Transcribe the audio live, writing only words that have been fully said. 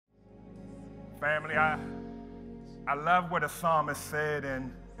Family, I love what the psalmist said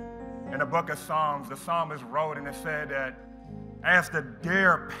in the book of Psalms. The psalmist wrote and it said that as the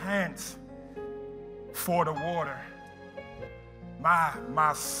deer pants for the water,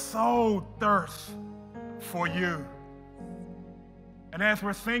 my soul thirsts for you. And as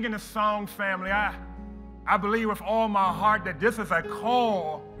we're singing the song, family, I believe with all my heart that this is a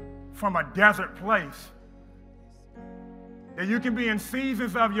call from a desert place. That you can be in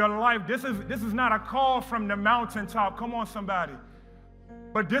seasons of your life. This is not a call from the mountaintop. Come on, somebody.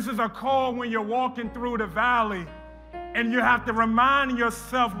 But this is a call when you're walking through the valley and you have to remind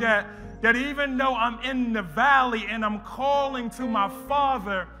yourself that even though I'm in the valley and I'm calling to my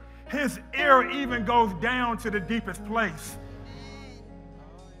Father, his ear even goes down to the deepest place.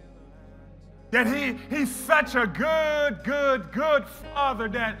 That he's such a good Father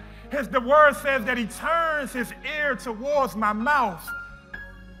that the word says that he turns his ear towards my mouth.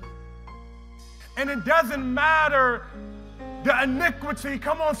 And it doesn't matter the iniquity,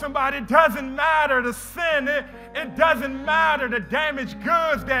 come on somebody, it doesn't matter the sin, it doesn't matter the damaged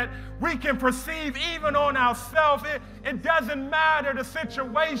goods that we can perceive even on ourselves, it doesn't matter the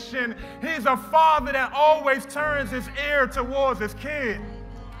situation. He's a Father that always turns his ear towards his kid.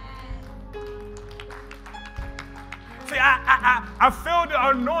 See, I feel the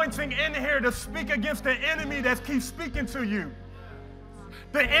anointing in here to speak against the enemy that keeps speaking to you.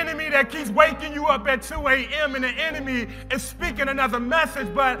 The enemy that keeps waking you up at 2 a.m. and the enemy is speaking another message,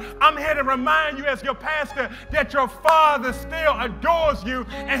 but I'm here to remind you as your pastor that your Father still adores you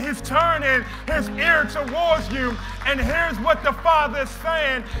and he's turning his ear towards you. And here's what the Father is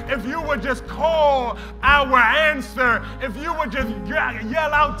saying: if you would just call, I will answer. If you would just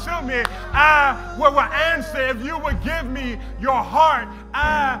yell out to me, I will answer. If you would give me your heart,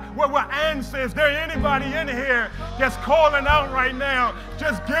 I will answer. Is there anybody in here that's calling out right now?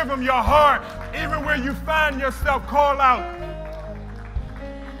 Just give him your heart. Even where you find yourself, call out.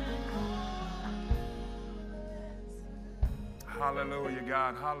 Hallelujah,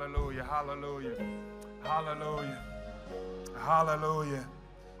 God. Hallelujah, hallelujah, hallelujah, hallelujah,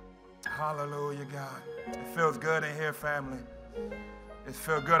 hallelujah, God. It feels good in here, family. It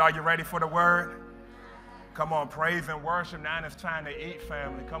feels good. Are you ready for the word? Come on, praise and worship. Now it's time to eat,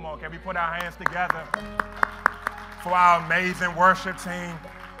 family. Come on, can we put our hands together for our amazing worship team?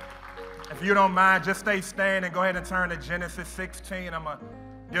 If you don't mind, just stay standing. Go ahead and turn to Genesis 16. I'm going to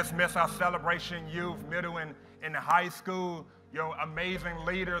dismiss our celebration youth, middle and high school. Your amazing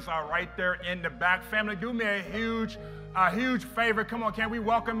leaders are right there in the back. Family, do me a huge favor. Come on, can we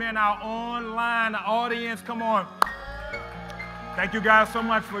welcome in our online audience? Come on. Thank you guys so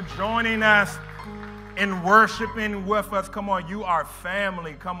much for joining us and worshiping with us. Come on, you are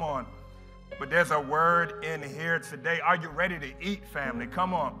family. Come on. But there's a word in here today. Are you ready to eat, family?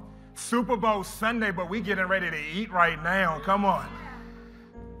 Come on. Super Bowl Sunday, but we getting ready to eat right now. Come on.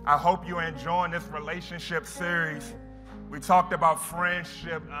 I hope you're enjoying this relationship series. We talked about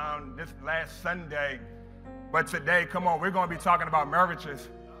friendship this last Sunday, but today, come on, we're going to be talking about marriages.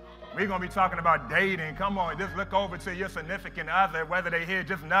 We're going to be talking about dating. Come on, just look over to your significant other, whether they're here,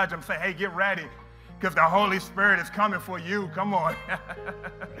 just nudge them, say, hey, get ready, because the Holy Spirit is coming for you. Come on.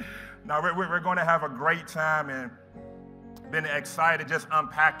 Now, we're going to have a great time and been excited just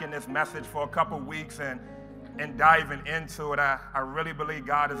unpacking this message for a couple weeks and diving into it. I really believe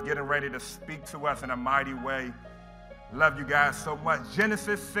God is getting ready to speak to us in a mighty way. Love you guys so much.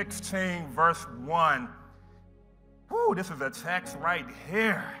 Genesis 16, verse 1. Whoo, this is a text right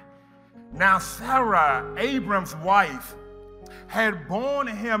here. Now Sarah, Abram's wife, had borne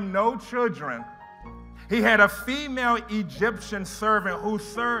him no children. He had a female Egyptian servant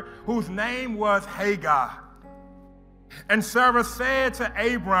whose name was Hagar. And Sarah said to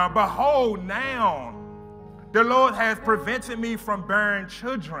Abram, behold, now the Lord has prevented me from bearing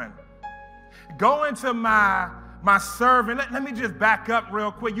children. Go into my servant. Let me just back up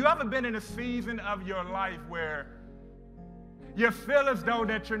real quick. You ever been in a season of your life where you feel as though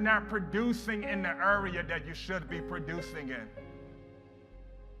that you're not producing in the area that you should be producing in?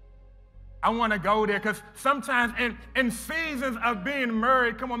 I want to go there because sometimes in seasons of being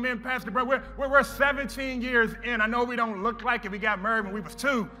married, come on, me and Pastor Brett, we're 17 years in. I know we don't look like it. We got married when we was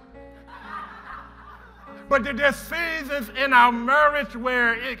 2. But there's seasons in our marriage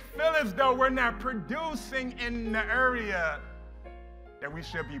where it feels as though we're not producing in the area that we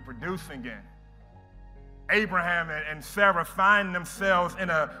should be producing in. Abraham and Sarah find themselves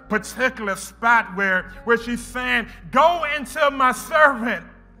in a particular spot where she's saying, go into my servant.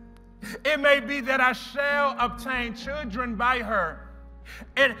 It may be that I shall obtain children by her.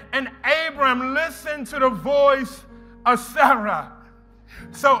 And Abram listened to the voice of Sarah.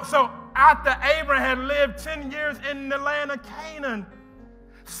 So after Abraham had lived 10 years in the land of Canaan,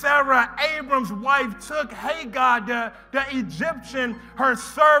 Sarah, Abram's wife, took Hagar, the Egyptian, her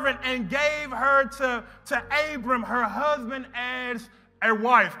servant, and gave her to Abram, her husband, as a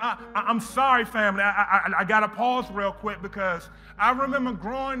wife. I'm sorry, family. I got to pause real quick because I remember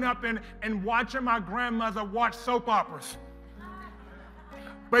growing up and watching my grandmother watch soap operas.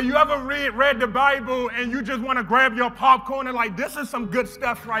 But you ever read the Bible and you just want to grab your popcorn and like, this is some good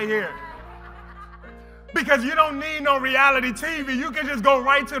stuff right here. Because you don't need no reality TV. You can just go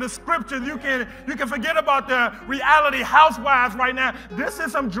right to the scriptures. You can forget about the reality housewives right now. This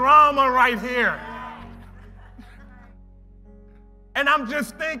is some drama right here. And I'm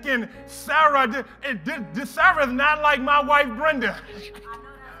just thinking, Sarah, Sarah's not like my wife, Brenda.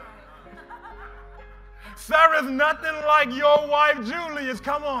 Sarah's nothing like your wife, Julius.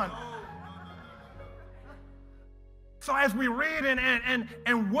 Come on. So as we read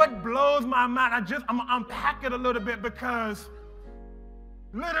and what blows my mind, I'm gonna unpack it a little bit because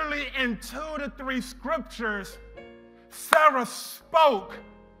literally in 2 to 3 scriptures, Sarah spoke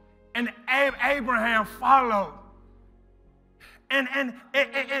and Abraham followed. And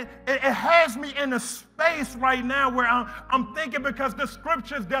it has me in a space right now where I'm thinking, because the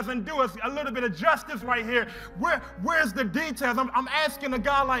scriptures doesn't do us a little bit of justice right here. Where's the details? I'm asking the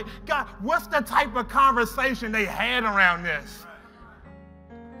God, like, God, what's the type of conversation they had around this?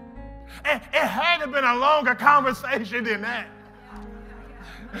 It had to have been a longer conversation than that.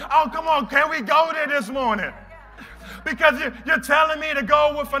 Oh, come on, can we go there this morning? Because you're telling me to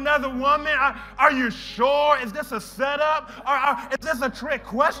go with another woman? Are you sure? Is this a setup? Or is this a trick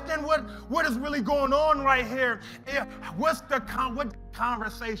question? What is really going on right here? What the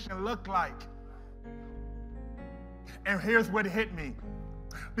conversation look like? And here's what hit me.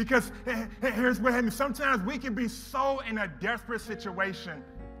 Because here's what hit me. Sometimes we can be so in a desperate situation.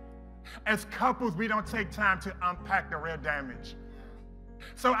 As couples, we don't take time to unpack the real damage.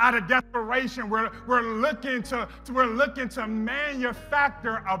 So out of desperation, we're looking to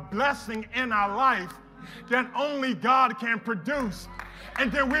manufacture a blessing in our life that only God can produce. And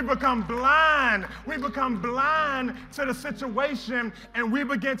then we become blind. We become blind to the situation, and we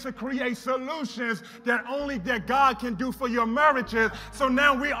begin to create solutions that only God can do for your marriages. So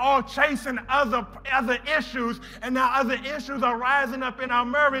now we all chasing other issues, and now other issues are rising up in our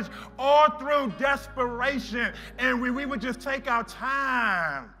marriage all through desperation. And we would just take our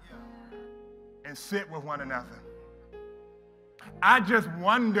time and sit with one another. I just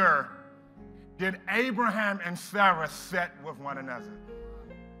wonder, did Abraham and Sarah sit with one another?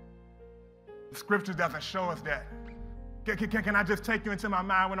 The scripture doesn't show us that. Can I just take you into my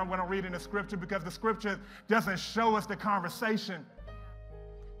mind when I'm reading the scripture? Because the scripture doesn't show us the conversation.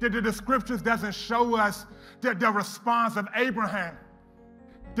 The scriptures doesn't show us the response of Abraham.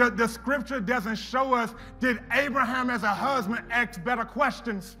 The scripture doesn't show us, did Abraham as a husband ask better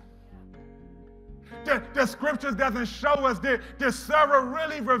questions? The scriptures doesn't show us, did Sarah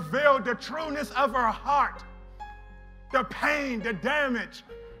really reveal the trueness of her heart? The pain, the damage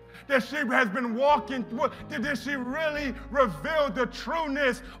that she has been walking through. Did she really reveal the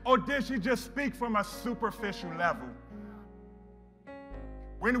trueness, or did she just speak from a superficial level?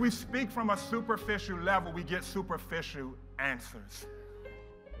 When we speak from a superficial level, we get superficial answers.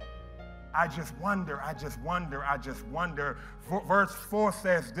 I just wonder. Verse 4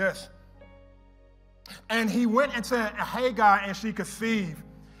 says this. And he went into Hagar, and she conceived.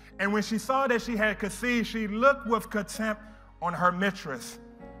 And when she saw that she had conceived, she looked with contempt on her mistress.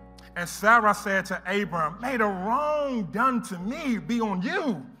 And Sarah said to Abram, may the wrong done to me be on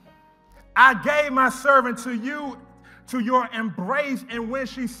you. I gave my servant to you, to your embrace, and when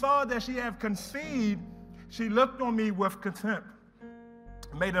she saw that she had conceived, she looked on me with contempt.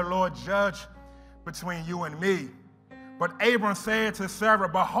 May the Lord judge between you and me. But Abram said to Sarah,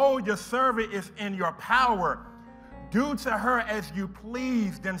 behold, your servant is in your power. Do to her as you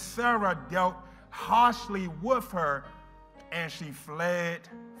please. Then Sarah dealt harshly with her, and she fled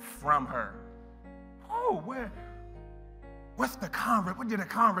from her. Oh, what did the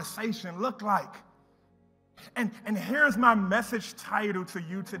conversation look like? And here's my message title to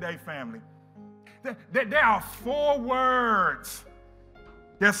you today, family. There are 4 words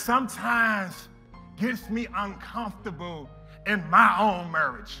that sometimes gets me uncomfortable in my own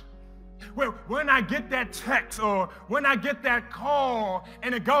marriage. When I get that text or when I get that call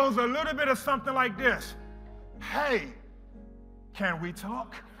and it goes a little bit of something like this. Hey, can we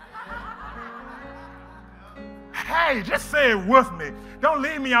talk? Hey, just say it with me. Don't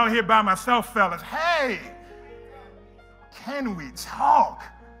leave me out here by myself, fellas. Hey, can we talk?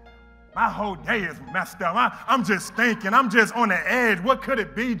 My whole day is messed up. I'm just thinking. I'm just on the edge. What could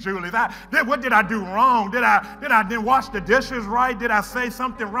it be, Julie? What did I do wrong? Did I didn't wash the dishes right? Did I say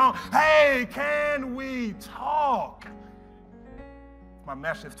something wrong? Hey, can we talk? My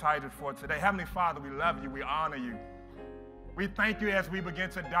message title for today. Heavenly Father, we love you. We honor you. We thank you as we begin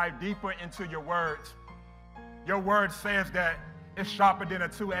to dive deeper into your words. Your word says that it's sharper than a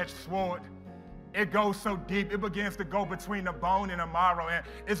two-edged sword. It goes so deep, it begins to go between the bone and the marrow, and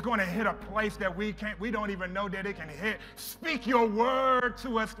it's going to hit a place that we don't even know that it can hit. Speak your word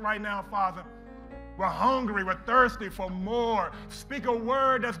to us right now, Father. We're hungry, we're thirsty for more. Speak a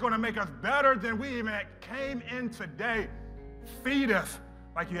word that's going to make us better than we even came in today. Feed us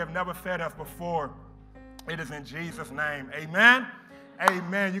like you have never fed us before. It is in Jesus' name. Amen.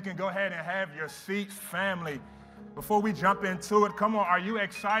 Amen. You can go ahead and have your seats, family. Before we jump into it, come on, are you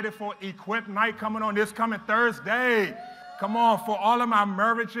excited for Equip Night coming on this coming Thursday? Come on, for all of my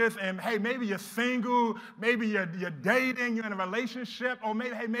marriages, and hey, maybe you're single, maybe you're dating, you're in a relationship, or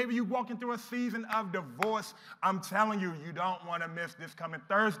maybe you're walking through a season of divorce. I'm telling you, you don't want to miss this coming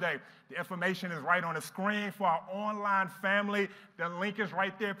Thursday. The information is right on the screen for our online family. The link is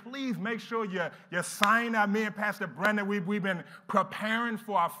right there. Please make sure you sign up. Me and Pastor Brendan, we've been preparing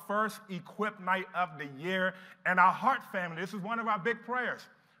for our first Equip Night of the year. And our heart family, this is one of our big prayers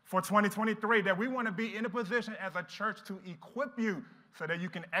for 2023, that we want to be in a position as a church to equip you so that you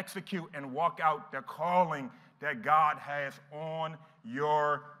can execute and walk out the calling that God has on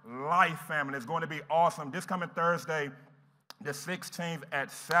your life, family. It's going to be awesome. This coming Thursday, the 16th at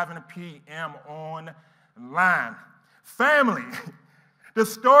 7 p.m. online. Family, the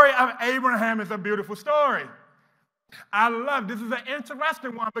story of Abraham is a beautiful story. I love this. Is an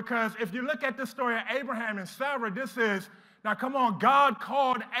interesting one because if you look at the story of Abraham and Sarah, now come on, God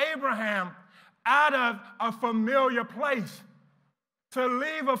called Abraham out of a familiar place, to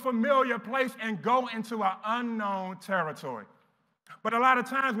leave a familiar place and go into an unknown territory. But a lot of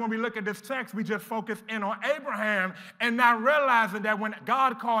times when we look at this text, we just focus in on Abraham and not realizing that when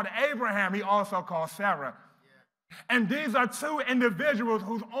God called Abraham, he also called Sarah. And these are two individuals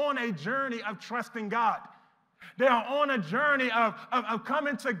who's on a journey of trusting God. They are on a journey of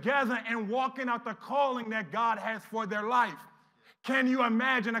coming together and walking out the calling that God has for their life. Can you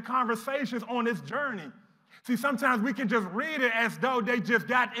imagine the conversations on this journey? See, sometimes we can just read it as though they just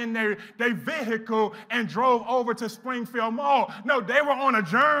got in their vehicle and drove over to Springfield Mall. No, they were on a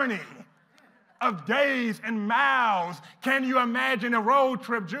journey of days and miles. Can you imagine the road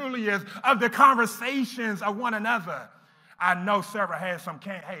trip, Julius, of the conversations of one another? I know Sarah had some,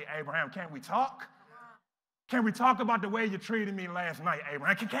 hey, Abraham, can we talk? Can we talk about the way you treated me last night,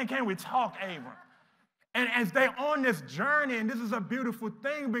 Abraham? Can we talk, Abraham? And as they're on this journey, and this is a beautiful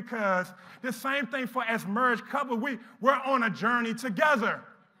thing because the same thing for as marriage couple, we're on a journey together.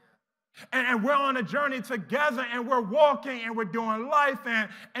 And we're on a journey together, and we're walking, and we're doing life,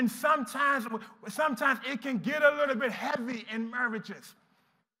 and sometimes it can get a little bit heavy in marriages.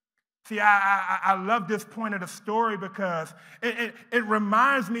 See, I love this point of the story because it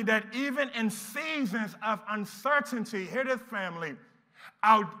reminds me that even in seasons of uncertainty, hear this, family,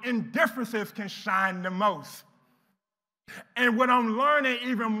 our indifferences can shine the most. And what I'm learning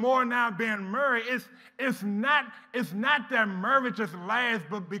even more now being married is it's not that marriages last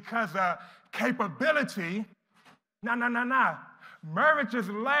but because of capability. No. Marriages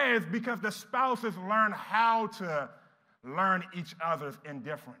last because the spouses learn how to learn each other's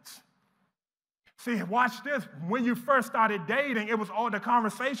indifference. See, watch this. When you first started dating, the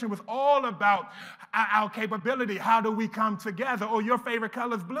conversation was all about our capability. How do we come together? Oh, your favorite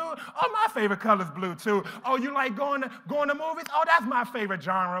color is blue? Oh, my favorite color is blue too. Oh, you like going to movies? Oh, that's my favorite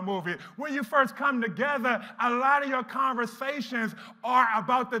genre movie. When you first come together, a lot of your conversations are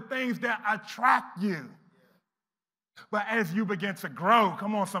about the things that attract you. But as you begin to grow,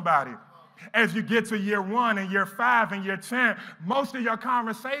 come on, somebody. As you get to year 1 and year 5 and year 10, most of your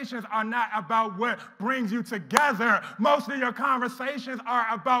conversations are not about what brings you together. Most of your conversations are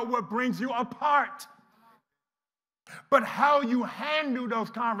about what brings you apart. But how you handle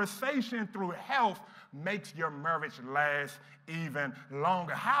those conversations through health makes your marriage last even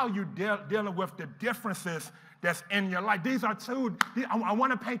longer. How you dealing with the differences that's in your life. These are two. I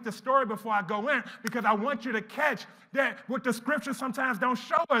want to paint the story before I go in because I want you to catch that what the scriptures sometimes don't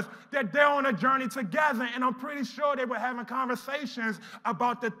show us, that they're on a journey together, and I'm pretty sure they were having conversations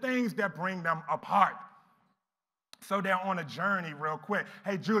about the things that bring them apart. So they're on a journey real quick.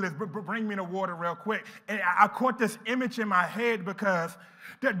 Hey, Julius, bring me the water real quick. And I caught this image in my head because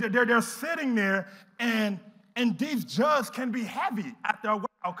they're sitting there, and these jugs can be heavy after a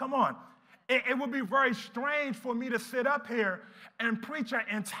while. Come on. it would be very strange for me to sit up here and preach an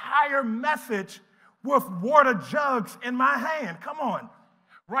entire message with water jugs in my hand. Come on.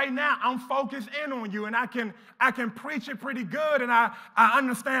 Right now, I'm focused in on you, and I can preach it pretty good, and I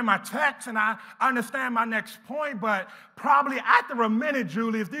understand my text, and I understand my next point, but probably after a minute,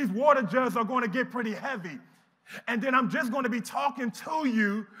 Julius, these water jugs are going to get pretty heavy. And then I'm just going to be talking to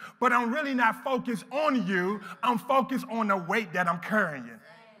you, but I'm really not focused on you. I'm focused on the weight that I'm carrying.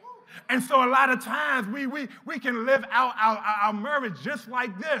 And so a lot of times we can live out our marriage just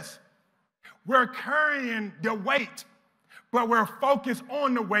like this. We're carrying the weight, but we're focused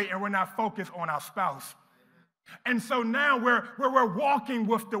on the weight and we're not focused on our spouse. And so now we're walking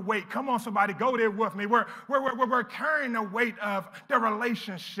with the weight. Come on, somebody, go there with me. We're carrying the weight of the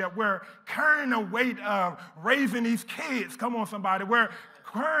relationship. We're carrying the weight of raising these kids. Come on, somebody. We're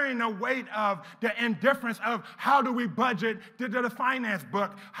carrying the weight of the indifference of how do we budget the finance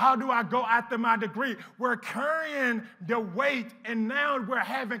book? How do I go after my degree? We're carrying the weight, and now we're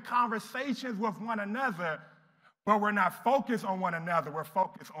having conversations with one another, but we're not focused on one another. We're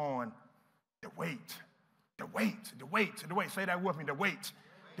focused on the weight. The weight. Say that with me, the weight.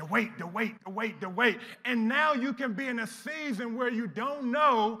 The weight. And now you can be in a season where you don't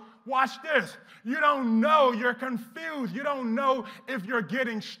know, watch this, you don't know, you're confused. You don't know if you're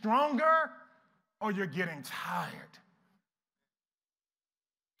getting stronger or you're getting tired.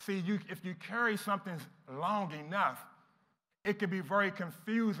 See, if you carry something long enough, it can be very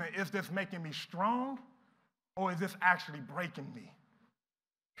confusing. Is this making me strong or is this actually breaking me?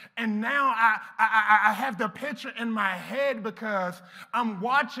 And now I have the picture in my head because I'm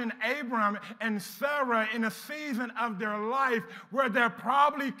watching Abram and Sarah in a season of their life where they're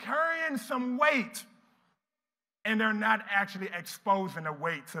probably carrying some weight and they're not actually exposing the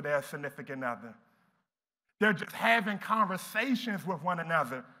weight to their significant other. They're just having conversations with one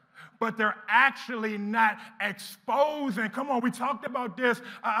another, but they're actually not exposing. Come on, we talked about this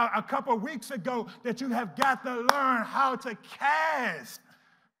a couple of weeks ago, that you have got to learn how to cast,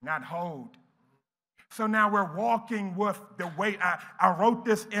 not hold. So now we're walking with the weight. I wrote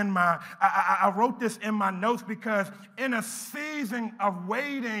this in my notes because in a season of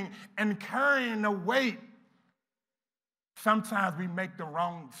waiting and carrying the weight, sometimes we make the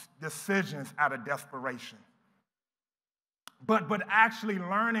wrong decisions out of desperation. But actually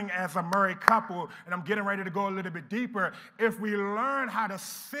learning as a married couple, and I'm getting ready to go a little bit deeper, if we learn how to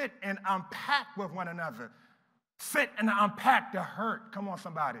sit and unpack with one another, sit and unpack the hurt. Come on,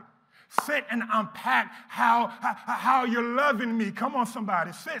 somebody. Sit and unpack how you're loving me. Come on,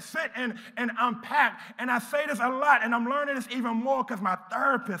 somebody. Sit and unpack. And I say this a lot, and I'm learning this even more because my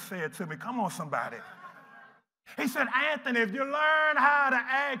therapist said to me, come on, somebody. He said, Anthony, if you learn how to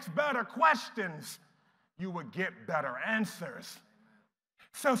ask better questions, you will get better answers.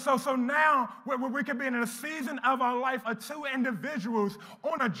 So now we could be in a season of our life of two individuals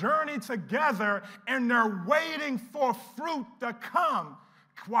on a journey together, and they're waiting for fruit to come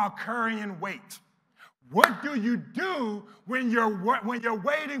while carrying weight. What do you do when you're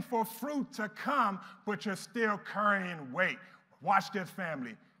waiting for fruit to come, but you're still carrying weight? Watch this,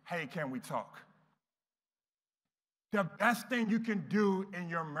 family. Hey, can we talk? The best thing you can do in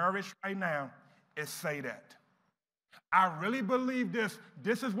your marriage right now is say that. I really believe this.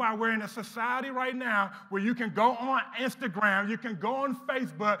 This is why we're in a society right now where you can go on Instagram, you can go on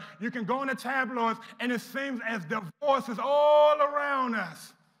Facebook, you can go on the tabloids, and it seems as divorce is all around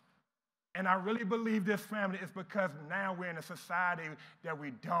us. And I really believe this, family, is because now we're in a society that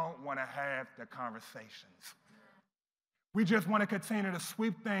we don't want to have the conversations. We just want to continue to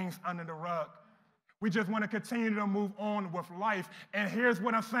sweep things under the rug. We just want to continue to move on with life. And here's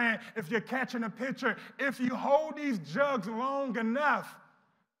what I'm saying. If you're catching a picture, if you hold these jugs long enough,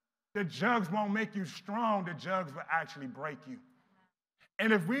 the jugs won't make you strong. The jugs will actually break you.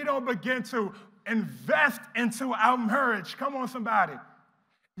 And if we don't begin to invest into our marriage, come on, somebody,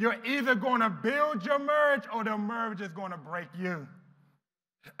 you're either going to build your marriage or the marriage is going to break you.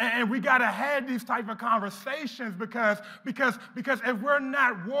 And we got to have these type of conversations because if we're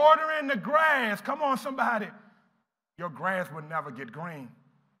not watering the grass, come on, somebody, your grass will never get green.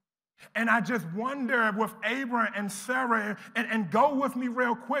 And I just wonder with Abram and Sarah, and go with me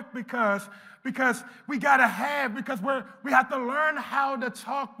real quick because we got to have, we have to learn how to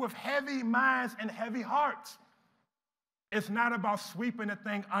talk with heavy minds and heavy hearts. It's not about sweeping the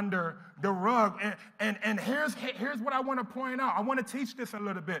thing under the rug. And here's what I want to point out. I want to teach this a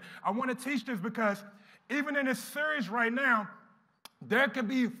little bit. I want to teach this because even in this series right now, there could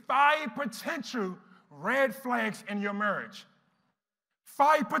be 5 potential red flags in your marriage.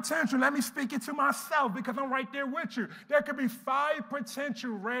 5 potential. Let me speak it to myself because I'm right there with you. There could be 5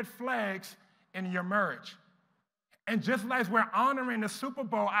 potential red flags in your marriage. And just like we're honoring the Super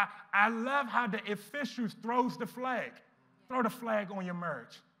Bowl, I love how the officials throws the flag. Throw the flag on your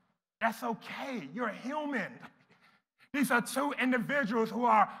marriage. That's okay. You're human. These are two individuals who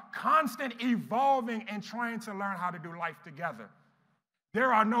are constant evolving and trying to learn how to do life together.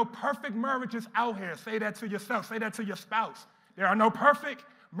 There are no perfect marriages out here. Say that to yourself. Say that to your spouse. There are no perfect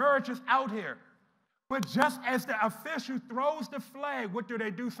marriages out here. But just as the official throws the flag, what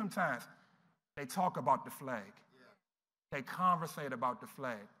do sometimes? They talk about the flag. They conversate about the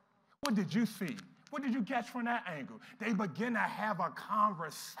flag. What did you see? What did you catch from that angle? They begin to have a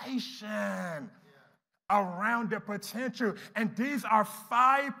conversation around the potential. And these are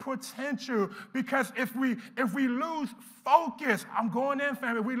 5 potential, because if we lose focus, I'm going in,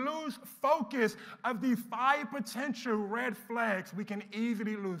 family, if we lose focus of these 5 potential red flags, we can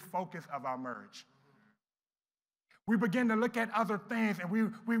easily lose focus of our marriage. We begin to look at other things, and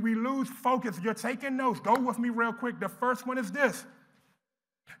we lose focus. You're taking notes. Go with me real quick. The first one is this: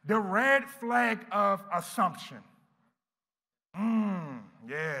 the red flag of assumption.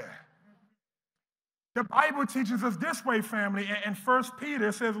 Yeah. The Bible teaches us this way, family. In 1 Peter,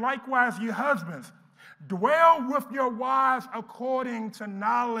 it says, likewise, you husbands, dwell with your wives according to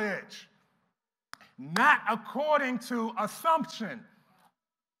knowledge, not according to assumption.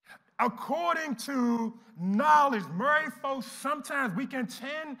 According to knowledge. Married folks, sometimes we can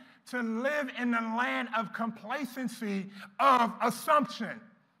tend to live in the land of complacency, of assumption.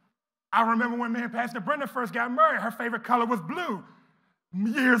 I remember when me and Pastor Brenda first got married, her favorite color was blue.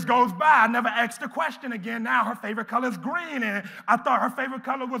 Years goes by, I never asked the question again. Now her favorite color is green, and I thought her favorite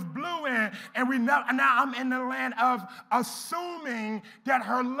color was blue, and now I'm in the land of assuming that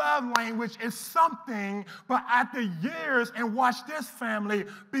her love language is something, but after years, and watch this, family,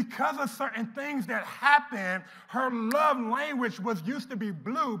 because of certain things that happened, her love language was used to be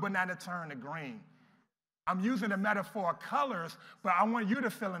blue, but now it turned to green. I'm using the metaphor of colors, but I want you to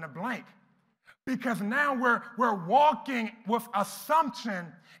fill in the blank. Because now we're walking with assumption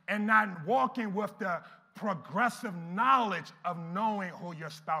and not walking with the progressive knowledge of knowing who your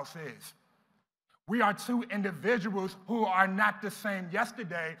spouse is. We are 2 individuals who are not the same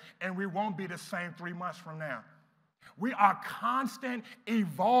yesterday, and we won't be the same 3 months from now. We are constant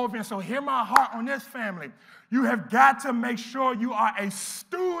evolving. So hear my heart on this, family. You have got to make sure you are a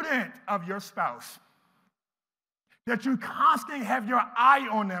student of your spouse. That you constantly have your eye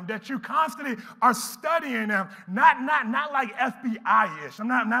on them, that you constantly are studying them, not like FBI-ish. I'm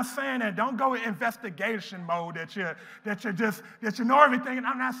not saying that. Don't go in investigation mode that you know everything. And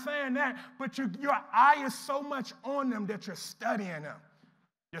I'm not saying that, but your eye is so much on them that you're studying them.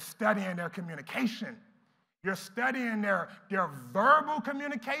 You're studying their communication. You're studying their verbal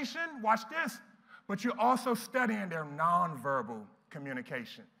communication. Watch this. But you're also studying their nonverbal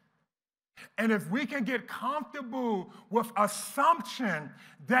communication. And if we can get comfortable with assumption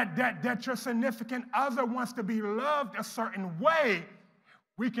that your significant other wants to be loved a certain way,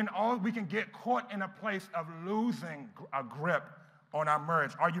 we can get caught in a place of losing a grip on our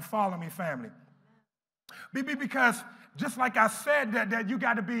marriage. Are you following me, family? Because just like I said, that you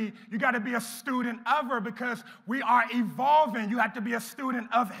got to be a student of her, because we are evolving. You have to be a student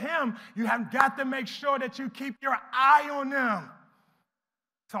of him. You have got to make sure that you keep your eye on them.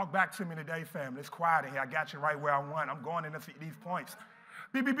 Talk back to me today, family. It's quiet in here. I got you right where I want. I'm going into these points.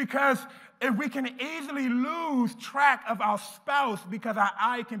 Because if we can easily lose track of our spouse because our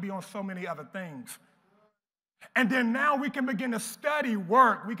eye can be on so many other things. And then now we can begin to study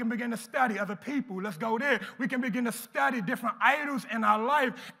work. We can begin to study other people. Let's go there. We can begin to study different idols in our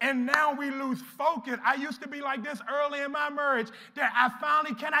life. And now we lose focus. I used to be like this early in my marriage, that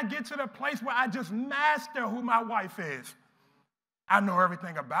can I get to the place where I just master who my wife is? I know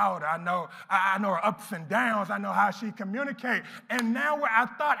everything about her. I know her ups and downs. I know how she communicates. And now where I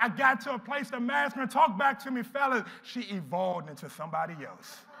thought I got to a place of mastering, talk back to me, fellas, she evolved into somebody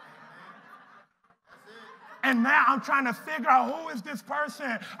else. And now I'm trying to figure out, who is this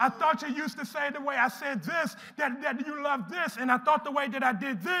person? I thought you used to say the way I said this, that you love this, and I thought the way that I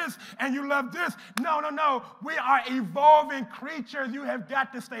did this, and you love this. No. We are evolving creatures. You have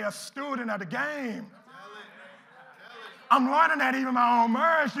got to stay a student of the game. I'm learning that even my own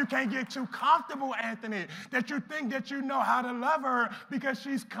marriage, you can't get too comfortable, Anthony, that you think that you know how to love her, because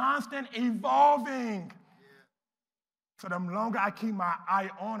she's constant evolving. So the longer I keep my eye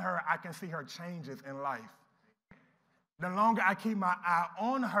on her, I can see her changes in life. The longer I keep my eye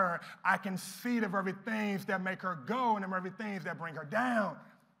on her, I can see the very things that make her go and the very things that bring her down.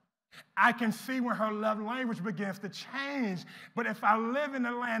 I can see when her love language begins to change. But if I live in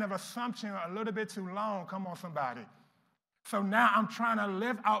the land of assumption a little bit too long, come on, somebody, So now I'm trying to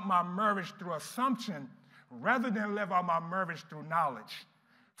live out my marriage through assumption rather than live out my marriage through knowledge.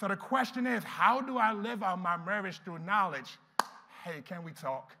 So the question is, how do I live out my marriage through knowledge? Hey, can we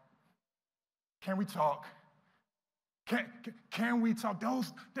talk? Can we talk? Can we talk?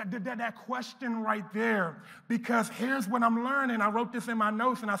 That question right there, because here's what I'm learning. I wrote this in my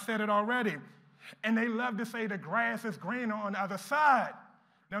notes and I said it already. And they love to say the grass is greener on the other side.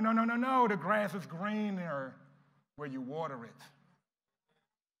 No. The grass is greener where you water it.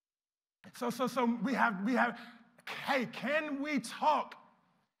 So we have, hey, can we talk?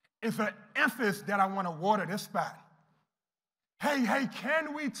 It's an emphasis that I want to water this spot. Hey,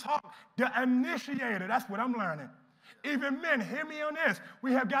 can we talk? The initiator, that's what I'm learning. Even men, hear me on this.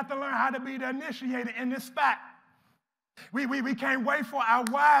 We have got to learn how to be the initiator in this spot. We can't wait for our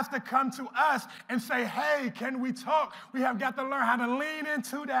wives to come to us and say, hey, can we talk? We have got to learn how to lean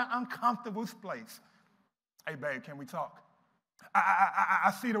into that uncomfortable place. Hey, babe, can we talk?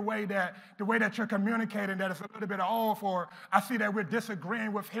 I see the way that you're communicating that it's a little bit off, or I see that we're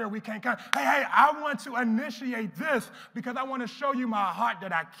disagreeing with here. We can't come. Hey, I want to initiate this because I want to show you my heart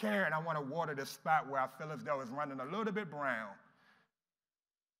that I care, and I want to water this spot where I feel as though it's running a little bit brown.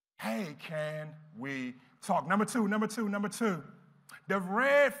 Hey, can we talk? Number two. The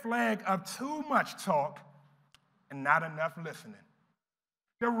red flag of too much talk and not enough listening.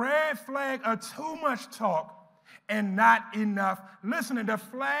 The red flag of too much talk and not enough listening. This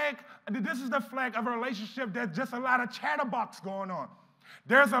is the flag of a relationship that's just a lot of chatterbox going on.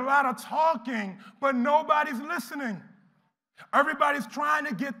 There's a lot of talking, but nobody's listening. Everybody's trying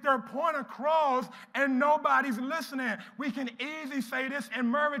to get their point across, and nobody's listening. We can easily say this in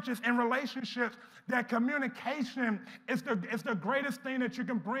marriages and relationships, that communication is the greatest thing that you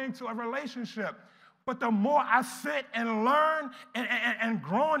can bring to a relationship. But the more I sit and learn and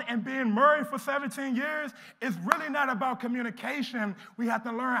growing and being married for 17 years, it's really not about communication. We have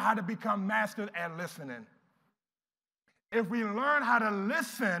to learn how to become masters at listening. If we learn how to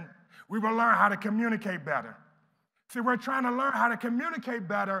listen, we will learn how to communicate better. See, we're trying to learn how to communicate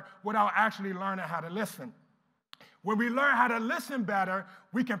better without actually learning how to listen. When we learn how to listen better,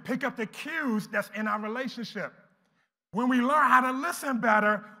 we can pick up the cues that's in our relationship. When we learn how to listen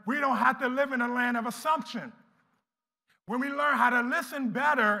better, we don't have to live in a land of assumption. When we learn how to listen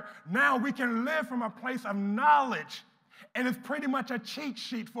better, now we can live from a place of knowledge. And it's pretty much a cheat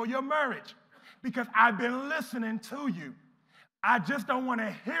sheet for your marriage, because I've been listening to you. I just don't want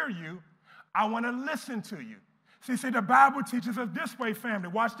to hear you. I want to listen to you. See, the Bible teaches us this way, family.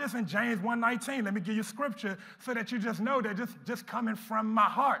 Watch this in James 1:19. Let me give you scripture so that you just know that just coming from my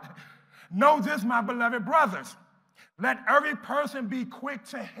heart. Know this, my beloved brothers. Let every person be quick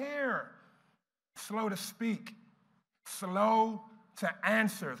to hear, slow to speak, slow to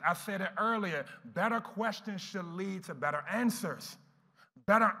answers. I said it earlier. Better questions should lead to better answers.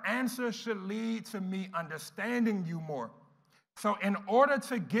 Better answers should lead to me understanding you more. So in order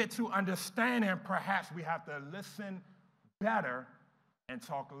to get to understanding, perhaps we have to listen better and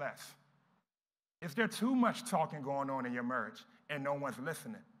talk less. Is there too much talking going on in your marriage and no one's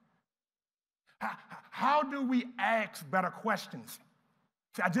listening? How do we ask better questions?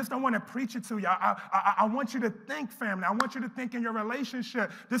 See, I just don't want to preach it to you. I want you to think, family. I want you to think in your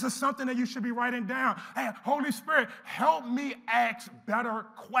relationship. This is something that you should be writing down. Hey, Holy Spirit, help me ask better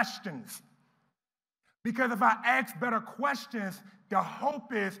questions. Because if I ask better questions, the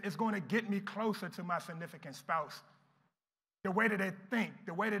hope is it's going to get me closer to my significant spouse. The way that they think,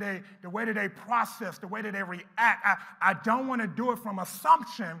 the way that they process, the way that they react. I don't want to do it from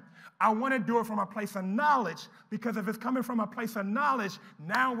assumption. I want to do it from a place of knowledge, because if it's coming from a place of knowledge,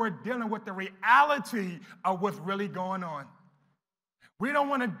 now we're dealing with the reality of what's really going on. We don't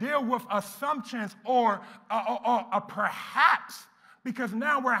want to deal with assumptions or a perhaps, because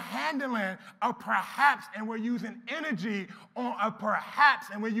now we're handling a perhaps and we're using energy on a perhaps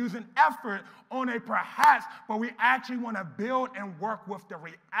and we're using effort on a perhaps, but we actually want to build and work with the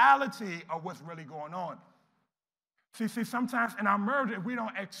reality of what's really going on. See, sometimes in our marriage, if we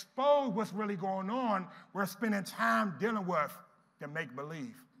don't expose what's really going on, we're spending time dealing with the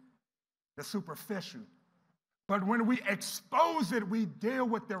make-believe, the superficial. But when we expose it, we deal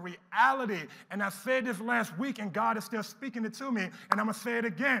with the reality. And I said this last week, and God is still speaking it to me, and I'm going to say it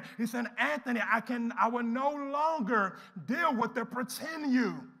again. He said, Anthony, I will no longer deal with the pretend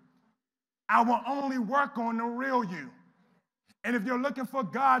you. I will only work on the real you. And if you're looking for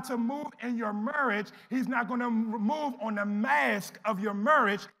God to move in your marriage, he's not going to move on the mask of your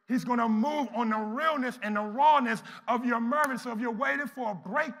marriage. He's going to move on the realness and the rawness of your marriage. So if you're waiting for a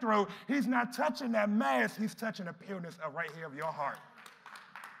breakthrough, he's not touching that mask. He's touching the pureness of right here of your heart.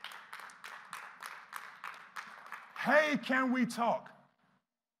 Hey, can we talk?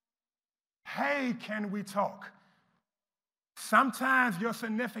 Hey, can we talk? Sometimes your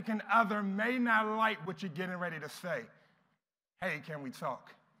significant other may not like what you're getting ready to say. Hey, can we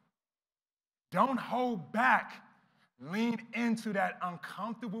talk? Don't hold back. Lean into that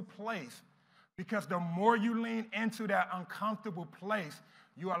uncomfortable place, because the more you lean into that uncomfortable place,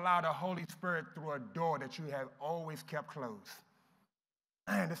 you allow the Holy Spirit through a door that you have always kept closed.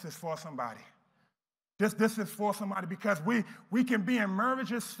 Man, this is for somebody. This is for somebody, because we can be in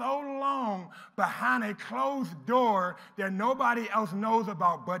marriages so long behind a closed door that nobody else knows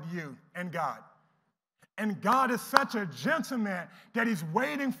about but you and God. And God is such a gentleman that he's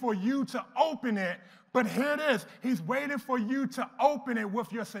waiting for you to open it. But here it is. He's waiting for you to open it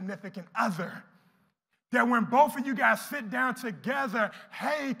with your significant other. That when both of you guys sit down together,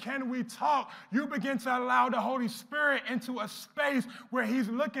 hey, can we talk? You begin to allow the Holy Spirit into a space where he's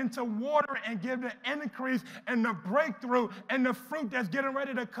looking to water and give the increase and the breakthrough and the fruit that's getting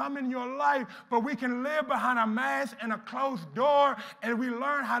ready to come in your life. But we can live behind a mask and a closed door, and we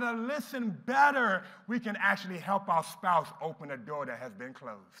learn how to listen better. We can actually help our spouse open a door that has been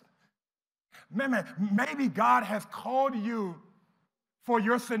closed. Maybe God has called you for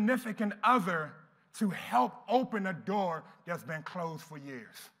your significant other to help open a door that's been closed for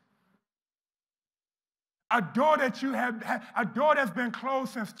years. A door that's been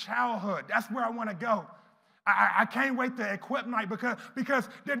closed since childhood. That's where I want to go. I can't wait to equip night, because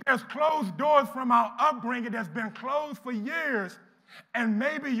there's closed doors from our upbringing that's been closed for years. And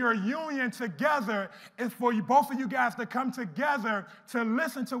maybe your union together is for you, both of you guys to come together to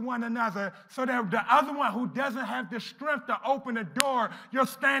listen to one another, so that the other one who doesn't have the strength to open the door, you're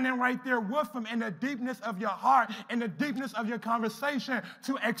standing right there with them in the deepness of your heart, in the deepness of your conversation,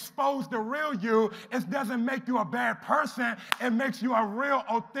 to expose the real you. It doesn't make you a bad person. It makes you a real,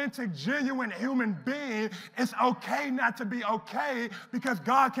 authentic, genuine human being. It's okay not to be okay, because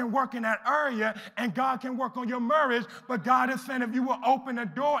God can work in that area and God can work on your marriage. But God is saying, if you will open the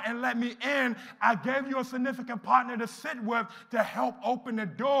door and let me in, I gave you a significant partner to sit with to help open the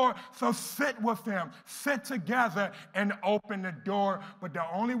door. So sit with them, sit together and open the door. But the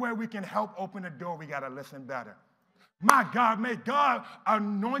only way we can help open the door, we got to listen better. My God, may God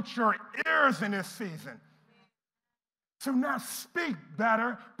anoint your ears in this season to not speak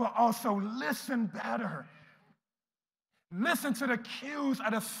better, but also listen better. Listen to the cues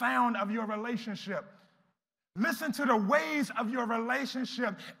of the sound of your relationship. Listen to the waves of your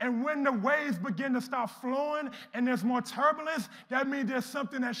relationship. And when the waves begin to start flowing and there's more turbulence, that means there's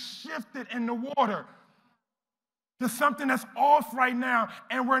something that's shifted in the water. There's something that's off right now,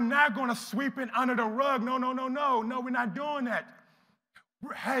 and we're not going to sweep it under the rug. No, we're not doing that.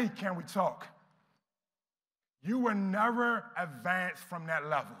 Hey, can we talk? You will never advance from that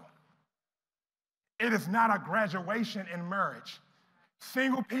level. It is not a graduation in marriage.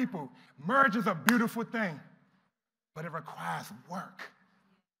 Single people, marriage is a beautiful thing, but it requires work.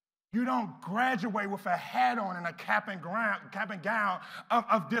 You don't graduate with a hat on and a cap and gown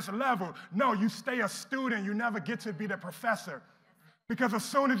of this level. No, you stay a student. You never get to be the professor. Because as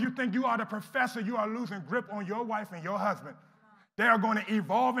soon as you think you are the professor, you are losing grip on your wife and your husband. They are going to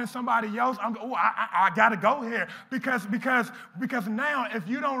evolve in somebody else. I got to go here. Because now, if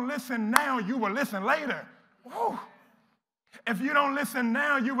you don't listen now, you will listen later. Woo. If you don't listen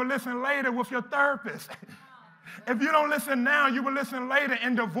now, you will listen later with your therapist. If you don't listen now, you will listen later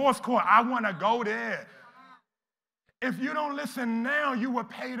in divorce court. I want to go there. If you don't listen now, you will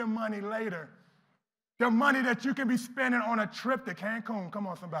pay the money later. The money that you can be spending on a trip to Cancun. Come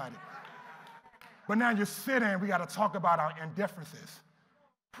on, somebody. But now you're sitting, we got to talk about our indifferences.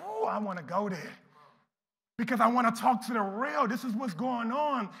 Ooh, I want to go there. Because I want to talk to the real. This is what's going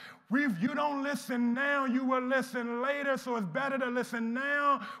on. If you don't listen now, you will listen later. So it's better to listen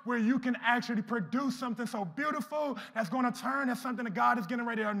now, where you can actually produce something so beautiful that's going to turn into something that God is getting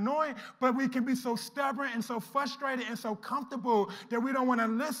ready to anoint. But we can be so stubborn and so frustrated and so comfortable that we don't want to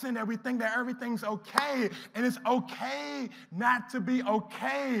listen, that we think that everything's okay. And it's okay not to be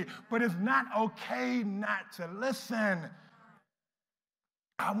okay, but it's not okay not to listen.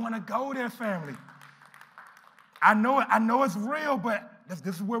 I want to go there, family. I know it's real, but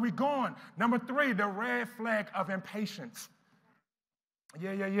this is where we're going. Number 3, the red flag of impatience.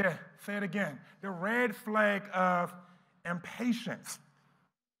 Yeah. Say it again. The red flag of impatience.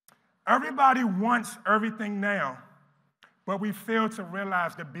 Everybody wants everything now, but we fail to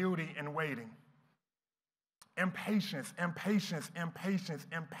realize the beauty in waiting. Impatience. I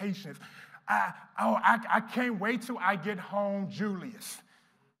can't wait till I get home, Julius.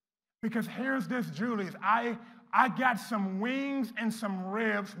 Because here's this, Julius. I got some wings and some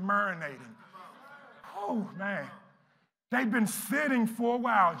ribs marinating. Oh, man. They've been sitting for a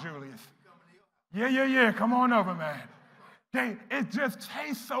while, Julius. Yeah. Come on over, man. It just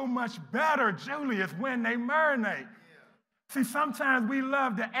tastes so much better, Julius, when they marinate. See, sometimes we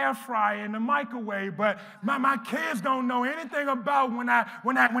love the air fryer and the microwave, but my kids don't know anything about when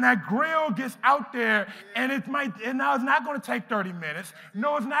that grill gets out there, and it's not going to take 30 minutes.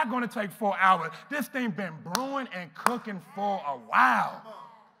 No, it's not going to take 4 hours. This thing been brewing and cooking for a while.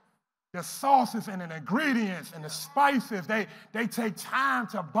 The sauces and the ingredients and the spices, they take time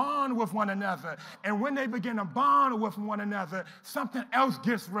to bond with one another. And when they begin to bond with one another, something else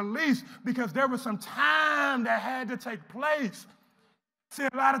gets released because there was some time that had to take place. See,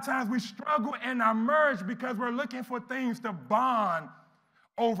 a lot of times we struggle in our marriage because we're looking for things to bond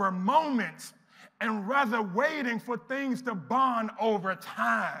over moments and rather waiting for things to bond over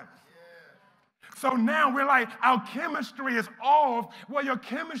time. So now we're like, our chemistry is off. Well, your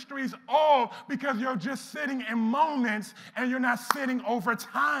chemistry is off because you're just sitting in moments and you're not sitting over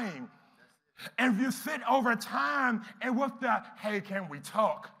time. And if you sit over time and with the, hey, can we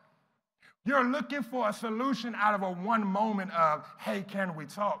talk? You're looking for a solution out of a one moment of, hey, can we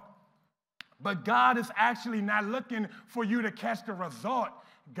talk? But God is actually not looking for you to catch the result.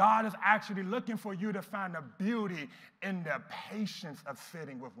 God is actually looking for you to find the beauty in the patience of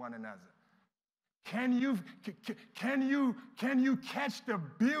sitting with one another. Can you catch the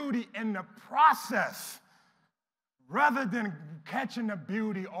beauty in the process rather than catching the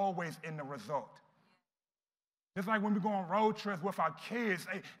beauty always in the result? Just like when we go on road trips with our kids,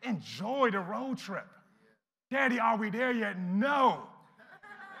 hey, enjoy the road trip. Daddy, are we there yet? No.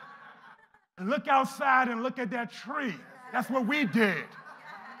 Look outside and look at that tree. That's what we did.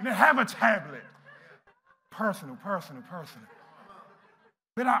 And then have a tablet. Personal.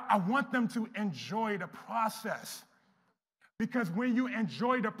 But I want them to enjoy the process. Because when you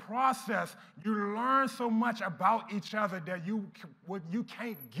enjoy the process, you learn so much about each other that you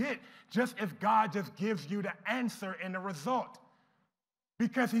can't get just if God just gives you the answer and the result.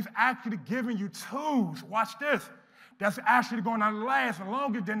 Because he's actually giving you tools, watch this, that's actually going to last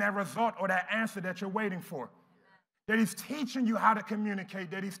longer than that result or that answer that you're waiting for. That he's teaching you how to communicate,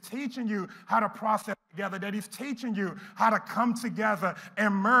 that he's teaching you how to process together, that he's teaching you how to come together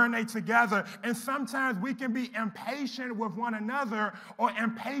and marinate together. And sometimes we can be impatient with one another or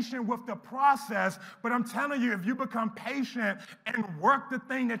impatient with the process. But I'm telling you, if you become patient and work the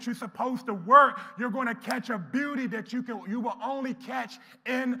thing that you're supposed to work, you're going to catch a beauty that you will only catch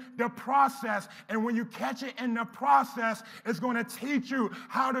in the process. And when you catch it in the process, it's going to teach you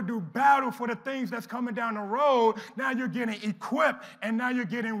how to do battle for the things that's coming down the road. Now you're getting equipped, and now you're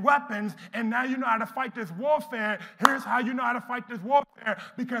getting weapons, and now you know how to fight this warfare. Here's how you know how to fight this warfare,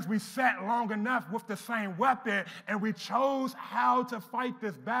 because we sat long enough with the same weapon, and we chose how to fight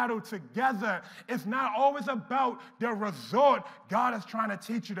this battle together. It's not always about the result. God is trying to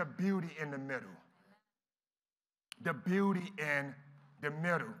teach you the beauty in the middle. The beauty in the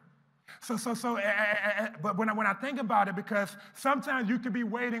middle. But when I think about it, because sometimes you could be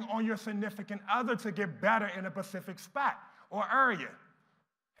waiting on your significant other to get better in a specific spot or area.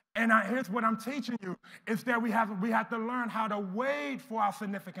 And here's what I'm teaching you, is that we have to learn how to wait for our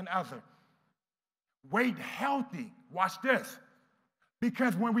significant other. Wait healthy. Watch this.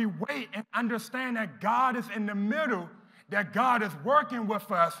 Because when we wait and understand that God is in the middle, that God is working with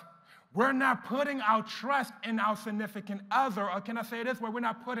us, we're not putting our trust in our significant other, or can I say it this way? We're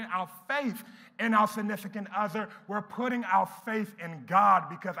not putting our faith in our significant other. We're putting our faith in God,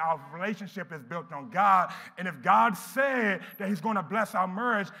 because our relationship is built on God. And if God said that he's going to bless our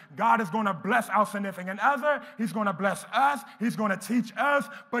marriage, God is going to bless our significant other. He's going to bless us. He's going to teach us.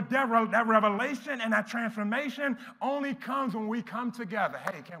 But that revelation and that transformation only comes when we come together.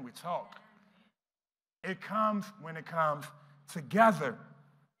 Hey, can we talk? It comes when it comes together.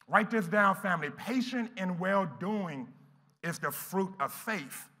 Write this down, family. Patient and well-doing is the fruit of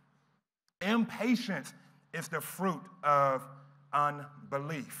faith. Impatience is the fruit of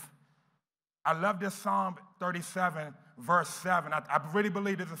unbelief. I love this Psalm 37, verse 7. I really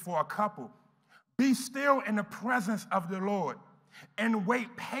believe this is for a couple. Be still in the presence of the Lord and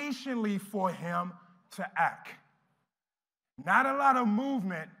wait patiently for him to act. Not a lot of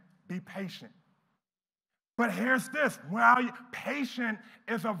movement, be patient. But here's this, patient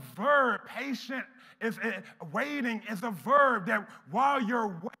is a verb. Patient is waiting is a verb that while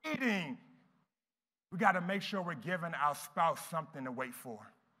you're waiting, we got to make sure we're giving our spouse something to wait for.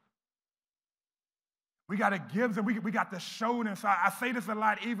 We got to give them, we got to show them. So I say this a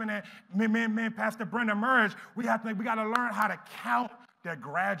lot, even in me and Pastor Brenda marriage, we got to learn how to count the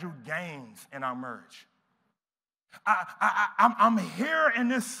gradual gains in our marriage. I'm here in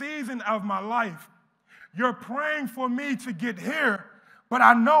this season of my life You're praying for me to get here, but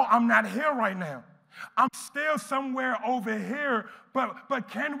I know I'm not here right now. I'm still somewhere over here, but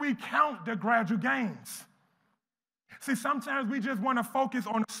can we count the gradual gains? See, sometimes we just want to focus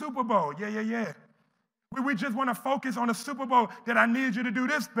on the Super Bowl. Yeah. We just want to focus on the Super Bowl, that I need you to do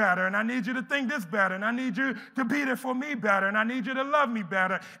this better, and I need you to think this better, and I need you to be there for me better, and I need you to love me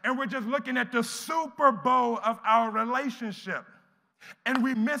better. And we're just looking at the Super Bowl of our relationship. And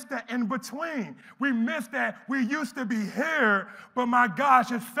we miss that in between. We miss that we used to be here, but my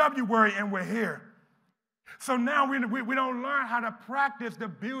gosh, it's February and we're here. So now we don't learn how to practice the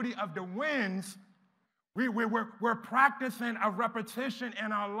beauty of the wins. We're practicing a repetition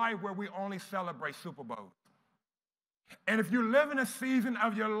in our life where we only celebrate Super Bowls. And if you live in a season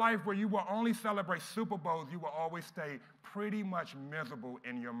of your life where you will only celebrate Super Bowls, you will always stay pretty much miserable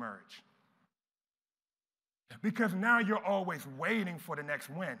in your marriage. Because now you're always waiting for the next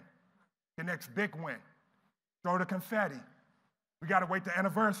win, the next big win. Throw the confetti. We got to wait the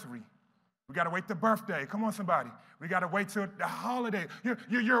anniversary. We got to wait the birthday. Come on, somebody. We got to wait till the holiday.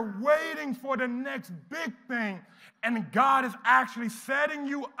 You're waiting for the next big thing, and God is actually setting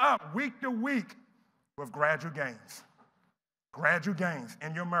you up week to week with gradual gains. Gradual gains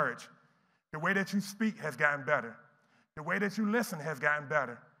in your marriage. The way that you speak has gotten better. The way that you listen has gotten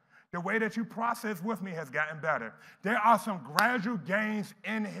better. The way that you process with me has gotten better. There are some gradual gains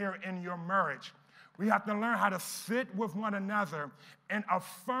in here in your marriage. We have to learn how to sit with one another and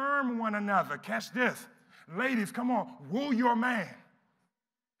affirm one another. Catch this. Ladies, come on, woo your man.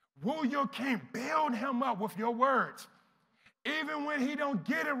 Woo your king. Build him up with your words. Even when he don't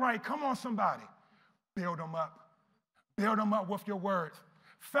get it right, come on, somebody. Build him up. Build him up with your words.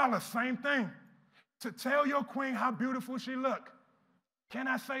 Fellas, same thing. To tell your queen how beautiful she look. Can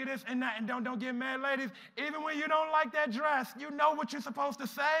I say this and that? And don't get mad, ladies. Even when you don't like that dress, you know what you're supposed to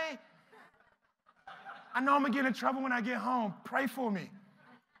say. I know I'm going to get in trouble when I get home. Pray for me.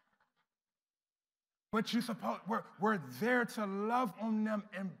 But we're there to love on them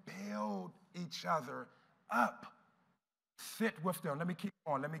and build each other up. Sit with them. Let me keep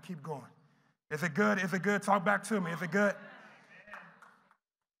going. Let me keep going. Is it good? Is it good? Talk back to me. Is it good?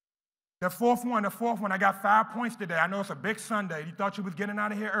 The fourth one. I got 5 points today. I know it's a big Sunday. You thought you was getting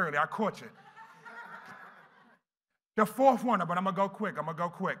out of here early. I caught you. The fourth one, but I'm going to go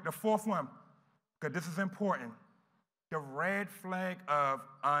quick. The fourth one, because this is important. The red flag of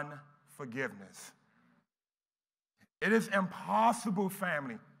unforgiveness. It is impossible,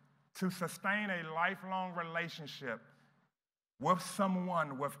 family, to sustain a lifelong relationship with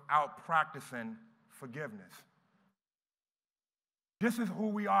someone without practicing forgiveness. This is who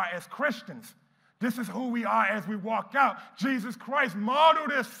we are as Christians. This is who we are as we walk out. Jesus Christ modeled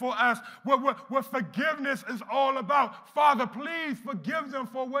this for us, what forgiveness is all about. Father, please forgive them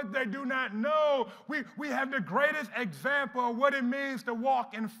for what they do not know. We have the greatest example of what it means to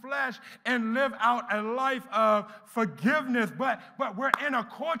walk in flesh and live out a life of forgiveness. But we're in a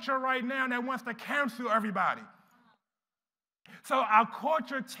culture right now that wants to cancel everybody. So our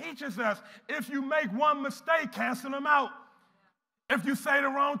culture teaches us, if you make one mistake, cancel them out. If you say the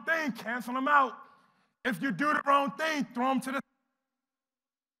wrong thing, cancel them out. If you do the wrong thing, throw them to the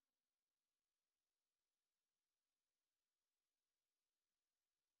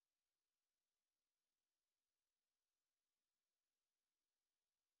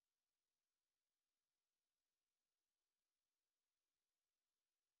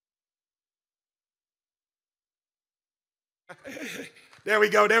There we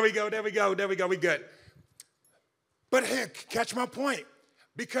go, we good. But here, catch my point.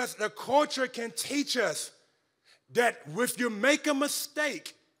 Because the culture can teach us that if you make a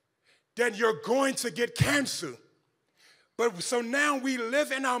mistake, then you're going to get canceled. But so now we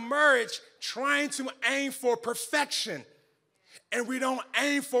live in our marriage trying to aim for perfection, and we don't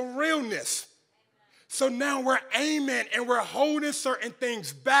aim for realness. So now we're aiming and we're holding certain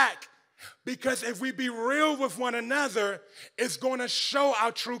things back, because if we be real with one another, it's going to show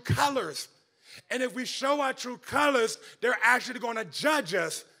our true colors. And if we show our true colors, they're actually going to judge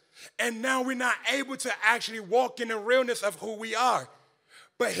us. And now we're not able to actually walk in the realness of who we are.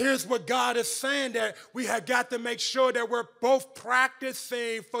 But here's what God is saying, that we have got to make sure that we're both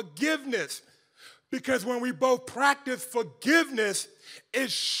practicing forgiveness. Because when we both practice forgiveness, it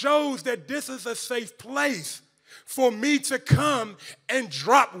shows that this is a safe place for me to come and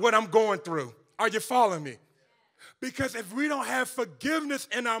drop what I'm going through. Are you following me? Because if we don't have forgiveness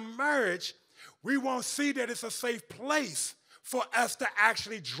in our marriage, we won't see that it's a safe place for us to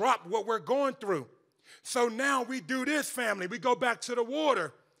actually drop what we're going through. So now we do this, family. We go back to the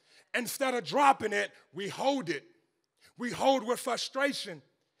water. Instead of dropping it, we hold it. We hold with frustration.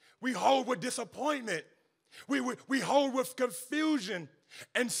 We hold with disappointment. We hold with confusion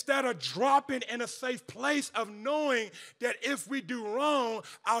instead of dropping in a safe place of knowing that if we do wrong,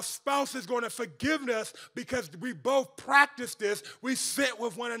 our spouse is going to forgive us because we both practice this. We sit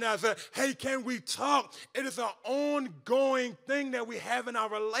with one another. Hey, can we talk? It is an ongoing thing that we have in our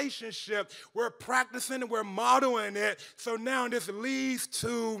relationship. We're practicing and we're modeling it. So now this leads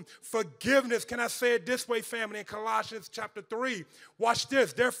to forgiveness. Can I say it this way, family? In Colossians chapter 3, watch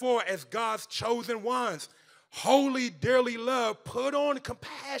this. Therefore, as God's chosen ones, holy, dearly loved, put on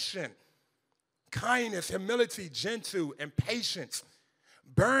compassion, kindness, humility, gentle, and patience,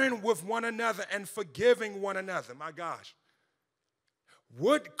 bearing with one another and forgiving one another. My gosh.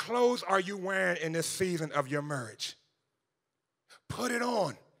 What clothes are you wearing in this season of your marriage? Put it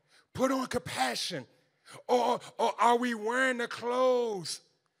on. Put on compassion. Or are we wearing the clothes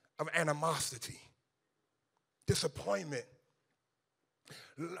of animosity, disappointment?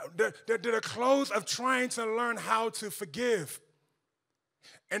 The clothes of trying to learn how to forgive.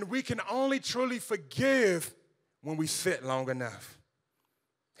 And we can only truly forgive when we sit long enough.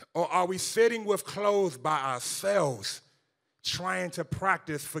 Or are we sitting with clothes by ourselves, trying to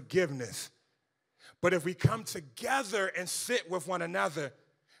practice forgiveness? But if we come together and sit with one another,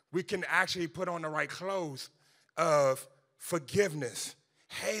 we can actually put on the right clothes of forgiveness.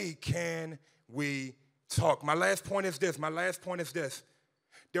 Hey, can we talk? My last point is this.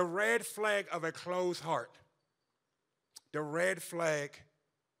 The red flag of a closed heart. The red flag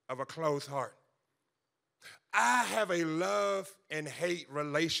of a closed heart. I have a love and hate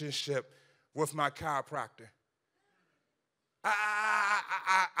relationship with my chiropractor.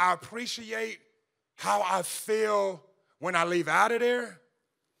 I appreciate how I feel when I leave out of there.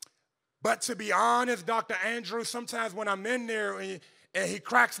 But to be honest, Dr. Andrew, sometimes when I'm in there and he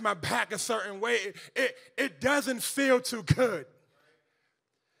cracks my back a certain way, it doesn't feel too good.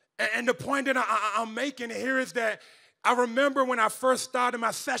 And the point that I'm making here is that I remember when I first started my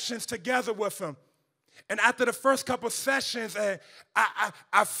sessions together with him. And after the first couple sessions,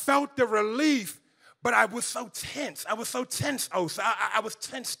 I felt the relief, but I was so tense. I was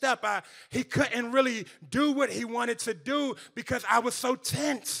tensed up. He couldn't really do what he wanted to do because I was so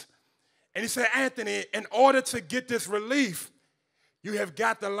tense. And he said, Anthony, in order to get this relief, you have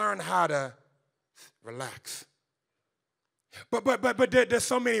got to learn how to relax. But there's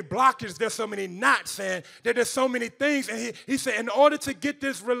so many blockages, there's so many knots, and there's so many things. And he said, in order to get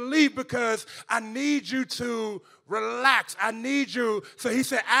this relief, because I need you to relax. I need you. So he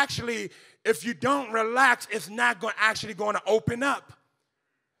said, actually, if you don't relax, it's not actually going to open up.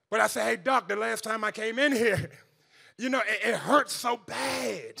 But I said, hey, Doc, the last time I came in here, it hurts so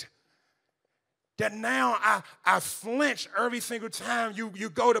bad that now I flinch every single time you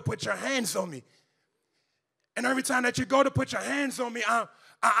go to put your hands on me. And every time that you go to put your hands on me, I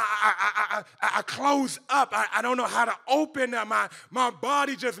close up. I don't know how to open up. My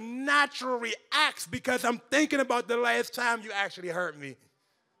body just naturally reacts because I'm thinking about the last time you actually hurt me.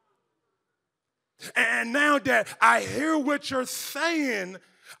 And now that I hear what you're saying,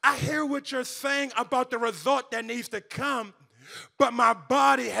 about the result that needs to come. But my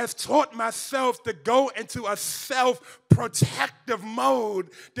body has taught myself to go into a self-protective mode.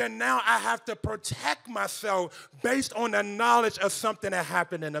 Then now I have to protect myself based on the knowledge of something that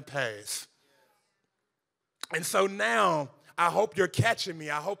happened in the past. And so now I hope you're catching me.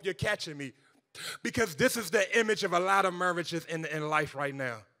 Because this is the image of a lot of marriages in life right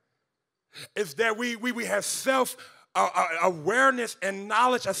now. It's that we have self-awareness and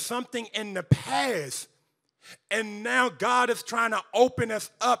knowledge of something in the past. And now God is trying to open us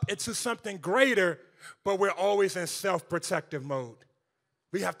up into something greater, but we're always in self-protective mode.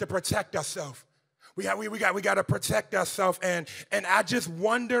 We have to protect ourselves. We got to protect ourselves. And I just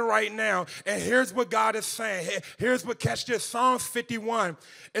wonder right now, and here's what God is saying. Catch this, Psalms 51.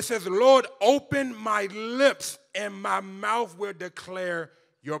 It says, Lord, open my lips, and my mouth will declare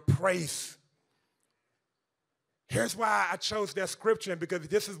your praise. Here's why I chose that scripture, because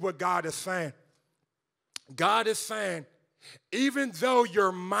this is what God is saying. God is saying, even though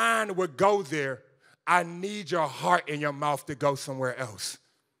your mind would go there, I need your heart and your mouth to go somewhere else.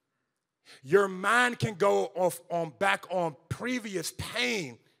 Your mind can go back on previous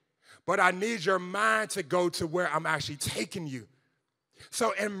pain, but I need your mind to go to where I'm actually taking you.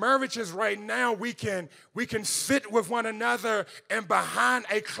 So in marriages right now, we can sit with one another, and behind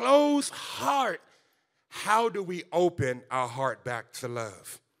a closed heart, how do we open our heart back to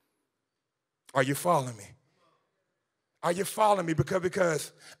love? Are you following me? Are you following me?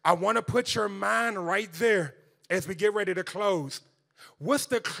 Because I want to put your mind right there as we get ready to close. What's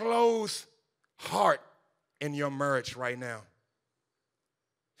the closed heart in your marriage right now?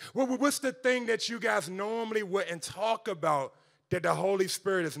 What's the thing that you guys normally wouldn't talk about that the Holy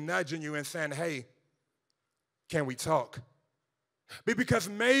Spirit is nudging you and saying, hey, can we talk? Because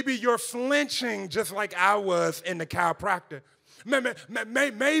maybe you're flinching just like I was in the chiropractor.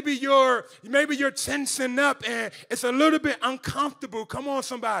 Maybe you're tensing up and it's a little bit uncomfortable. Come on,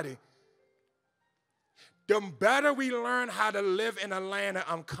 somebody. The better we learn how to live in a land of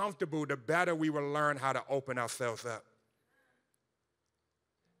uncomfortable, the better we will learn how to open ourselves up.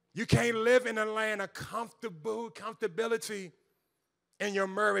 You can't live in a land of comfortability in your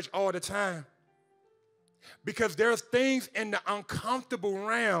marriage all the time. Because there's things in the uncomfortable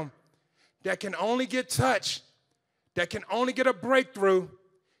realm that can only get touched, that can only get a breakthrough,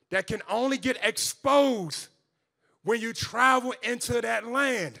 that can only get exposed when you travel into that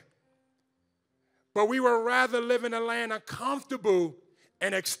land. But we would rather live in a land uncomfortable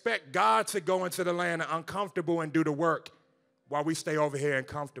and expect God to go into the land uncomfortable and do the work while we stay over here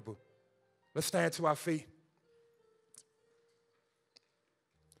uncomfortable. Let's stand to our feet.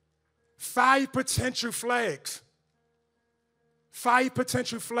 5 potential flags. 5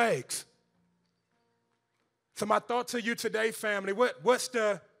 potential flags. So my thought to you today, family, what's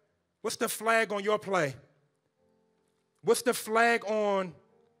the flag on your play? What's the flag on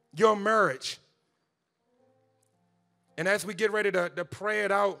your marriage? And as we get ready to pray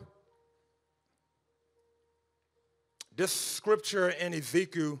it out, this scripture in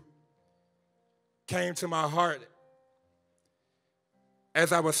Ezekiel came to my heart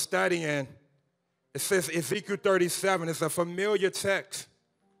as I was studying. It says Ezekiel 37. It's a familiar text.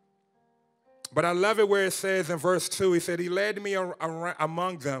 But I love it where it says in verse 2, he said, he led me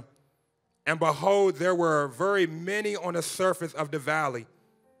among them, and behold, there were very many on the surface of the valley.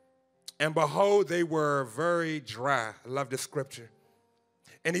 And behold, they were very dry. I love this scripture.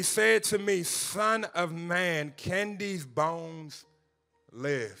 And he said to me, Son of man, can these bones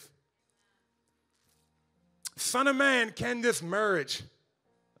live? Son of man, can this marriage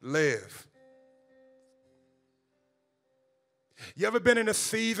live? You ever been in a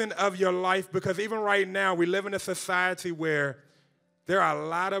season of your life? Because even right now, we live in a society where there are a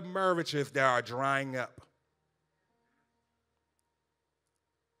lot of marriages that are drying up.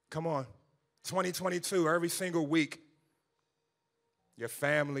 Come on. 2022, every single week, your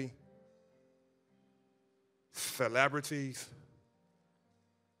family, celebrities,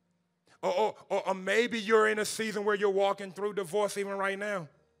 or maybe you're in a season where you're walking through divorce even right now.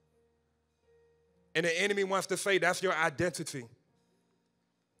 And the enemy wants to say that's your identity.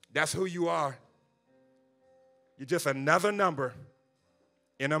 That's who you are. You're just another number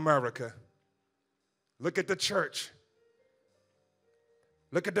in America. Look at the church.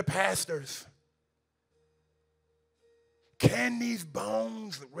 Look at the pastors. Can these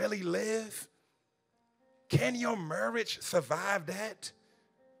bones really live? Can your marriage survive that?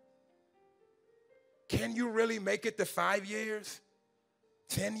 Can you really make it to 5 years?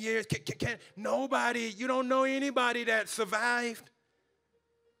 10 years? Can nobody, you don't know anybody that survived.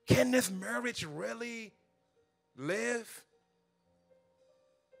 Can this marriage really live?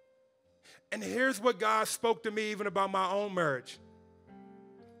 And here's what God spoke to me even about my own marriage.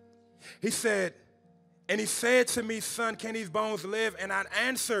 He said to me, son, can these bones live? And I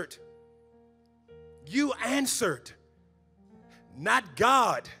answered, you answered, not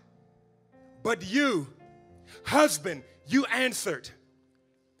God, but you. Husband, you answered.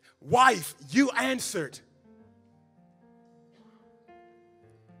 Wife, you answered.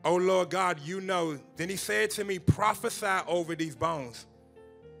 Oh, Lord God, you know. Then he said to me, prophesy over these bones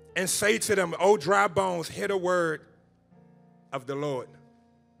and say to them, oh, dry bones, hear the word of the Lord.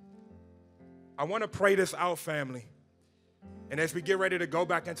 I want to pray this out, family. And as we get ready to go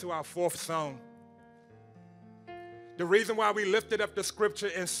back into our 4th song, the reason why we lifted up the scripture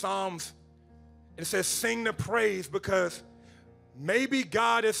in Psalms, it says sing the praise, because maybe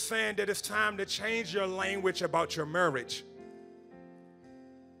God is saying that it's time to change your language about your marriage.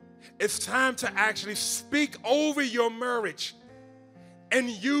 It's time to actually speak over your marriage and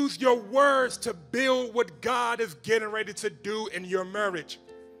use your words to build what God is getting ready to do in your marriage.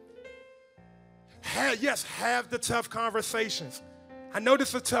 Have the tough conversations. I know this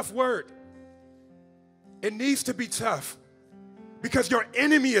is a tough word. It needs to be tough because your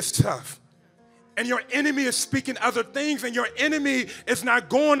enemy is tough. And your enemy is speaking other things, and your enemy is not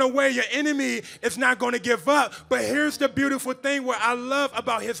going away. Your enemy is not going to give up. But here's the beautiful thing, what I love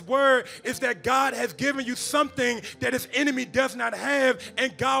about his word is that God has given you something that his enemy does not have,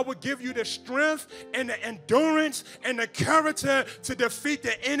 and God will give you the strength and the endurance and the character to defeat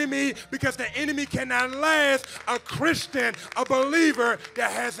the enemy, because the enemy cannot last a Christian, a believer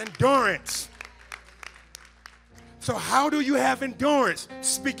that has endurance. So how do you have endurance?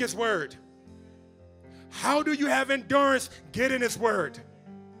 Speak his word. How do you have endurance? Get in his word.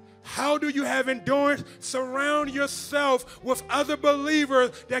 How do you have endurance? Surround yourself with other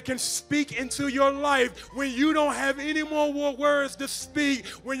believers that can speak into your life when you don't have any more words to speak.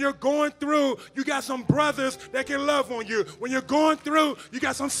 When you're going through, you got some brothers that can love on you. When you're going through, you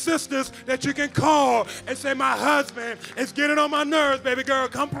got some sisters that you can call and say, my husband is getting on my nerves, baby girl,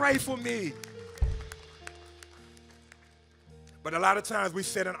 come pray for me. But a lot of times we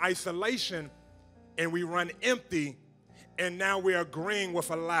sit in isolation and we run empty, and now we're agreeing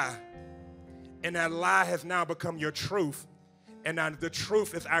with a lie. And that lie has now become your truth. And now the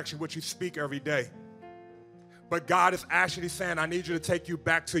truth is actually what you speak every day. But God is actually saying, I need you to take you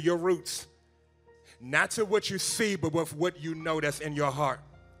back to your roots. Not to what you see, but with what you know that's in your heart.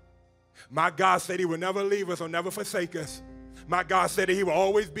 My God said he will never leave us or never forsake us. My God said that he will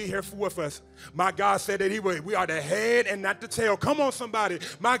always be here with us. My God said that we are the head and not the tail. Come on, somebody.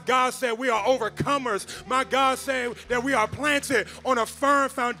 My God said we are overcomers. My God said that we are planted on a firm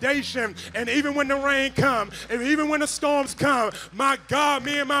foundation. And even when the rain comes, and even when the storms come, my God,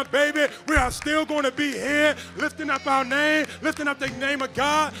 me and my baby, we are still going to be here, lifting up our name, lifting up the name of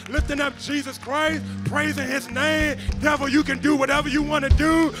God, lifting up Jesus Christ, praising his name. Devil, you can do whatever you want to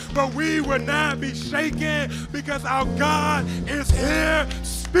do, but we will not be shaken because our God is here.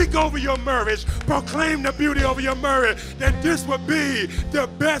 Speak over your marriage. Proclaim the beauty over your marriage, that this would be the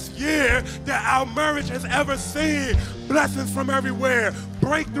best year that our marriage has ever seen. Blessings from everywhere,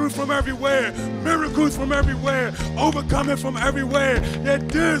 breakthrough from everywhere, miracles from everywhere, overcoming from everywhere, that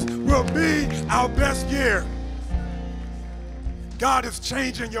this will be our best year. God is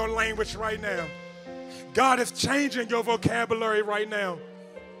changing your language right now. God is changing your vocabulary right now.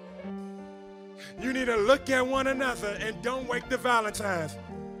 You need to look at one another and don't wait the Valentine's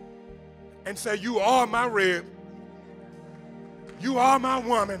and say, you are my rib. You are my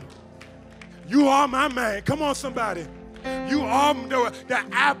woman. You are my man. Come on, somebody. You are the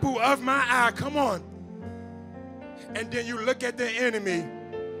apple of my eye. Come on. And then you look at the enemy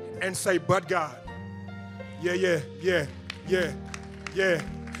and say, but God. Yeah.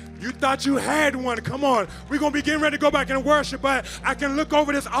 You thought you had one. Come on. We're going to be getting ready to go back and worship, but I can look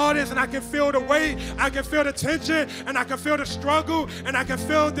over this audience and I can feel the weight. I can feel the tension, and I can feel the struggle, and I can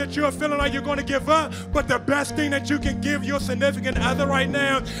feel that you're feeling like you're going to give up. But the best thing that you can give your significant other right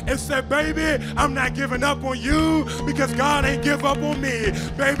now is say, baby, I'm not giving up on you because God ain't give up on me.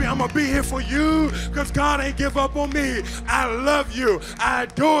 Baby, I'm going to be here for you because God ain't give up on me. I love you. I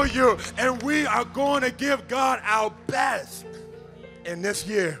adore you. And we are going to give God our best in this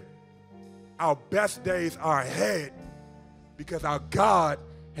year. Our best days are ahead because our God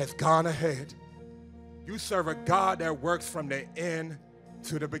has gone ahead. You serve a God that works from the end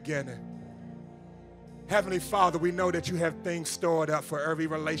to the beginning. Heavenly Father, we know that you have things stored up for every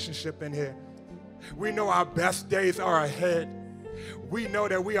relationship in here. We know our best days are ahead. We know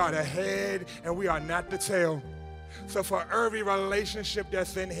that we are the head and we are not the tail. So for every relationship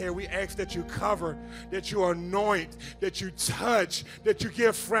that's in here, we ask that you cover, that you anoint, that you touch, that you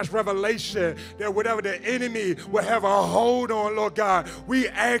give fresh revelation, that whatever the enemy will have a hold on, Lord God, we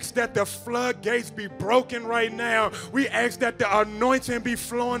ask that the floodgates be broken right now. We ask that the anointing be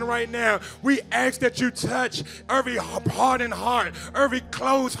flowing right now. We ask that you touch every hardened heart, every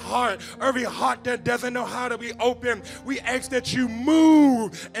closed heart, every heart that doesn't know how to be open. We ask that you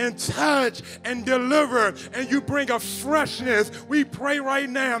move and touch and deliver, and you bring a freshness. We pray right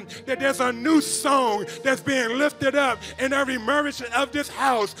now that there's a new song that's being lifted up in every marriage of this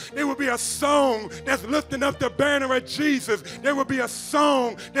house. There will be a song that's lifting up the banner of Jesus. There will be a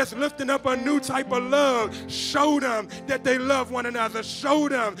song that's lifting up a new type of love. Show them that they love one another. Show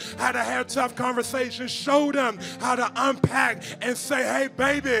them how to have tough conversations. Show them how to unpack and say, hey,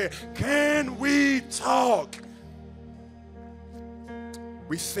 baby, can we talk?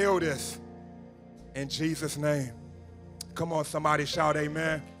 We seal this in Jesus' name. Come on, somebody shout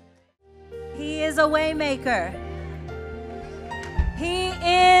amen. He is a way maker. He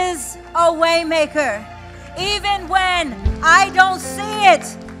is a way maker. Even when I don't see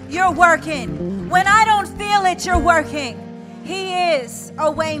it, you're working. When I don't feel it, you're working. He is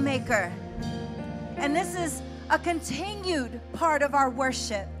a way maker. And this is a continued part of our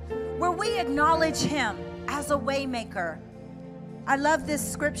worship where we acknowledge him as a way maker. I love this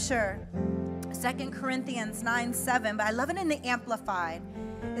scripture, 2 Corinthians 9:7, but I love it in the Amplified.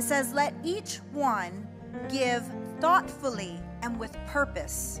 It says, let each one give thoughtfully and with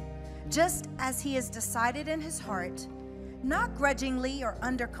purpose, just as he has decided in his heart, not grudgingly or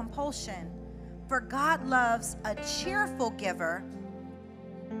under compulsion. For God loves a cheerful giver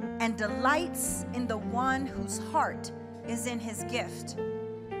and delights in the one whose heart is in his gift.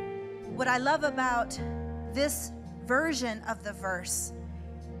 What I love about this version of the verse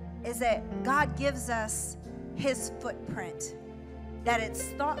is that God gives us his footprint, that it's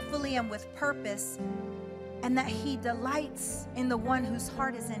thoughtfully and with purpose, and that he delights in the one whose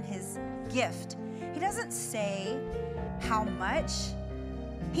heart is in his gift. He doesn't say how much.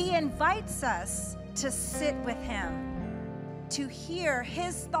 He invites us to sit with him, to hear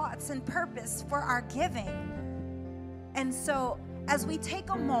his thoughts and purpose for our giving. And so as we take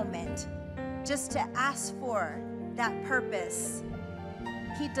a moment just to ask for that purpose,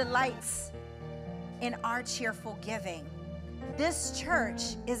 he delights in our cheerful giving. This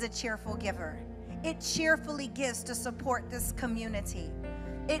church is a cheerful giver. It cheerfully gives to support this community.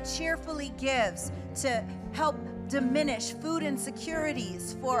 It cheerfully gives to help diminish food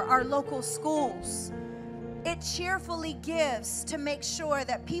insecurities for our local schools. It cheerfully gives to make sure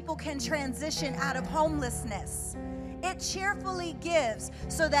that people can transition out of homelessness. It cheerfully gives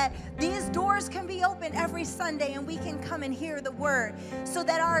so that these doors can be open every Sunday and we can come and hear the word, so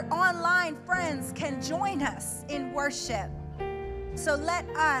that our online friends can join us in worship. So let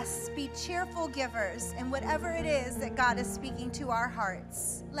us be cheerful givers in whatever it is that God is speaking to our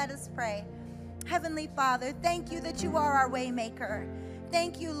hearts. Let us pray. Heavenly Father, thank you that you are our way maker.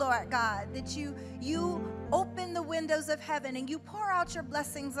 Thank you, Lord God, that you open the windows of heaven and you pour out your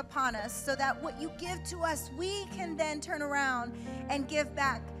blessings upon us, so that what you give to us, we can then turn around and give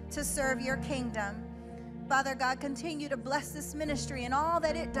back to serve your kingdom. Father God, continue to bless this ministry and all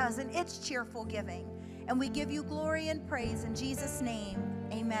that it does in its cheerful giving. And we give you glory and praise in Jesus' name.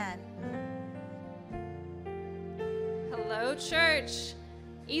 Amen. Hello, church.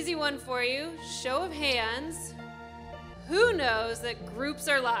 Easy one for you. Show of hands. Who knows that groups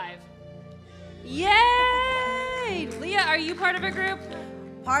are live? Yay! Leah, are you part of a group?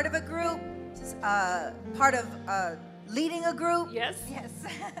 Part of a group, part of leading a group. Yes? Yes.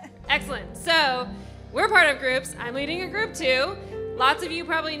 Excellent. So we're part of groups. I'm leading a group too. Lots of you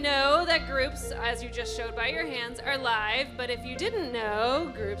probably know that groups, as you just showed by your hands, are live. But if you didn't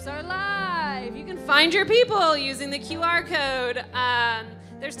know, groups are live. You can find your people using the QR code.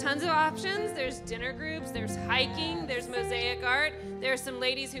 There's tons of options. There's dinner groups, there's hiking, there's mosaic art. There's some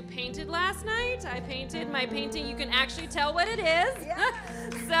ladies who painted last night. I painted my painting. You can actually tell what it is. Yeah.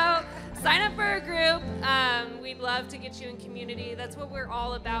 So sign up for a group. We'd love to get you in community. That's what we're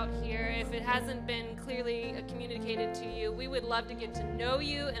all about here. If it hasn't been clearly communicated to you, we would love to get to know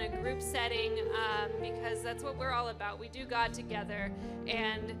you in a group setting, because that's what we're all about. We do God together,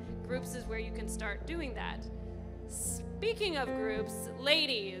 and groups is where you can start doing that. Speaking of groups,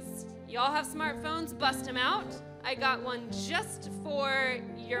 ladies, y'all have smartphones? Bust them out. I got one just for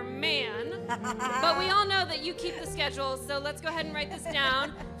your man. But we all know that you keep the schedule, so let's go ahead and write this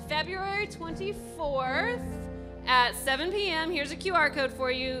down. February 24th at 7 p.m. Here's a QR code for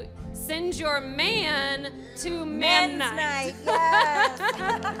you. Send your man to Men's Night.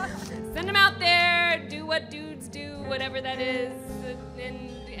 Yes. Send them out there. Do what dudes do, whatever that is,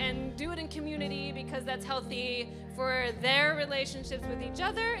 and do it in community, because that's healthy for their relationships with each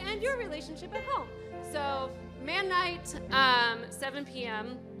other and your relationship at home. So Man Night, 7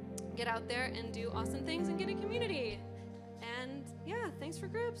 p.m. Get out there and do awesome things and get in community. And yeah, thanks for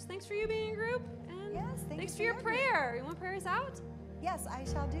groups. Thanks for you being in a group. And Yes, thanks for your prayer. You want to pray us out? Yes, I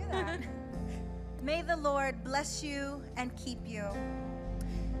shall do that. May the Lord bless you and keep you.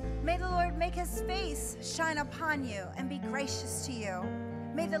 May the Lord make his face shine upon you and be gracious to you.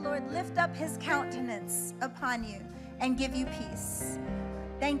 May the Lord lift up his countenance upon you and give you peace.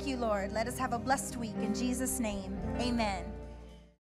 Thank you, Lord. Let us have a blessed week. In Jesus' name, amen.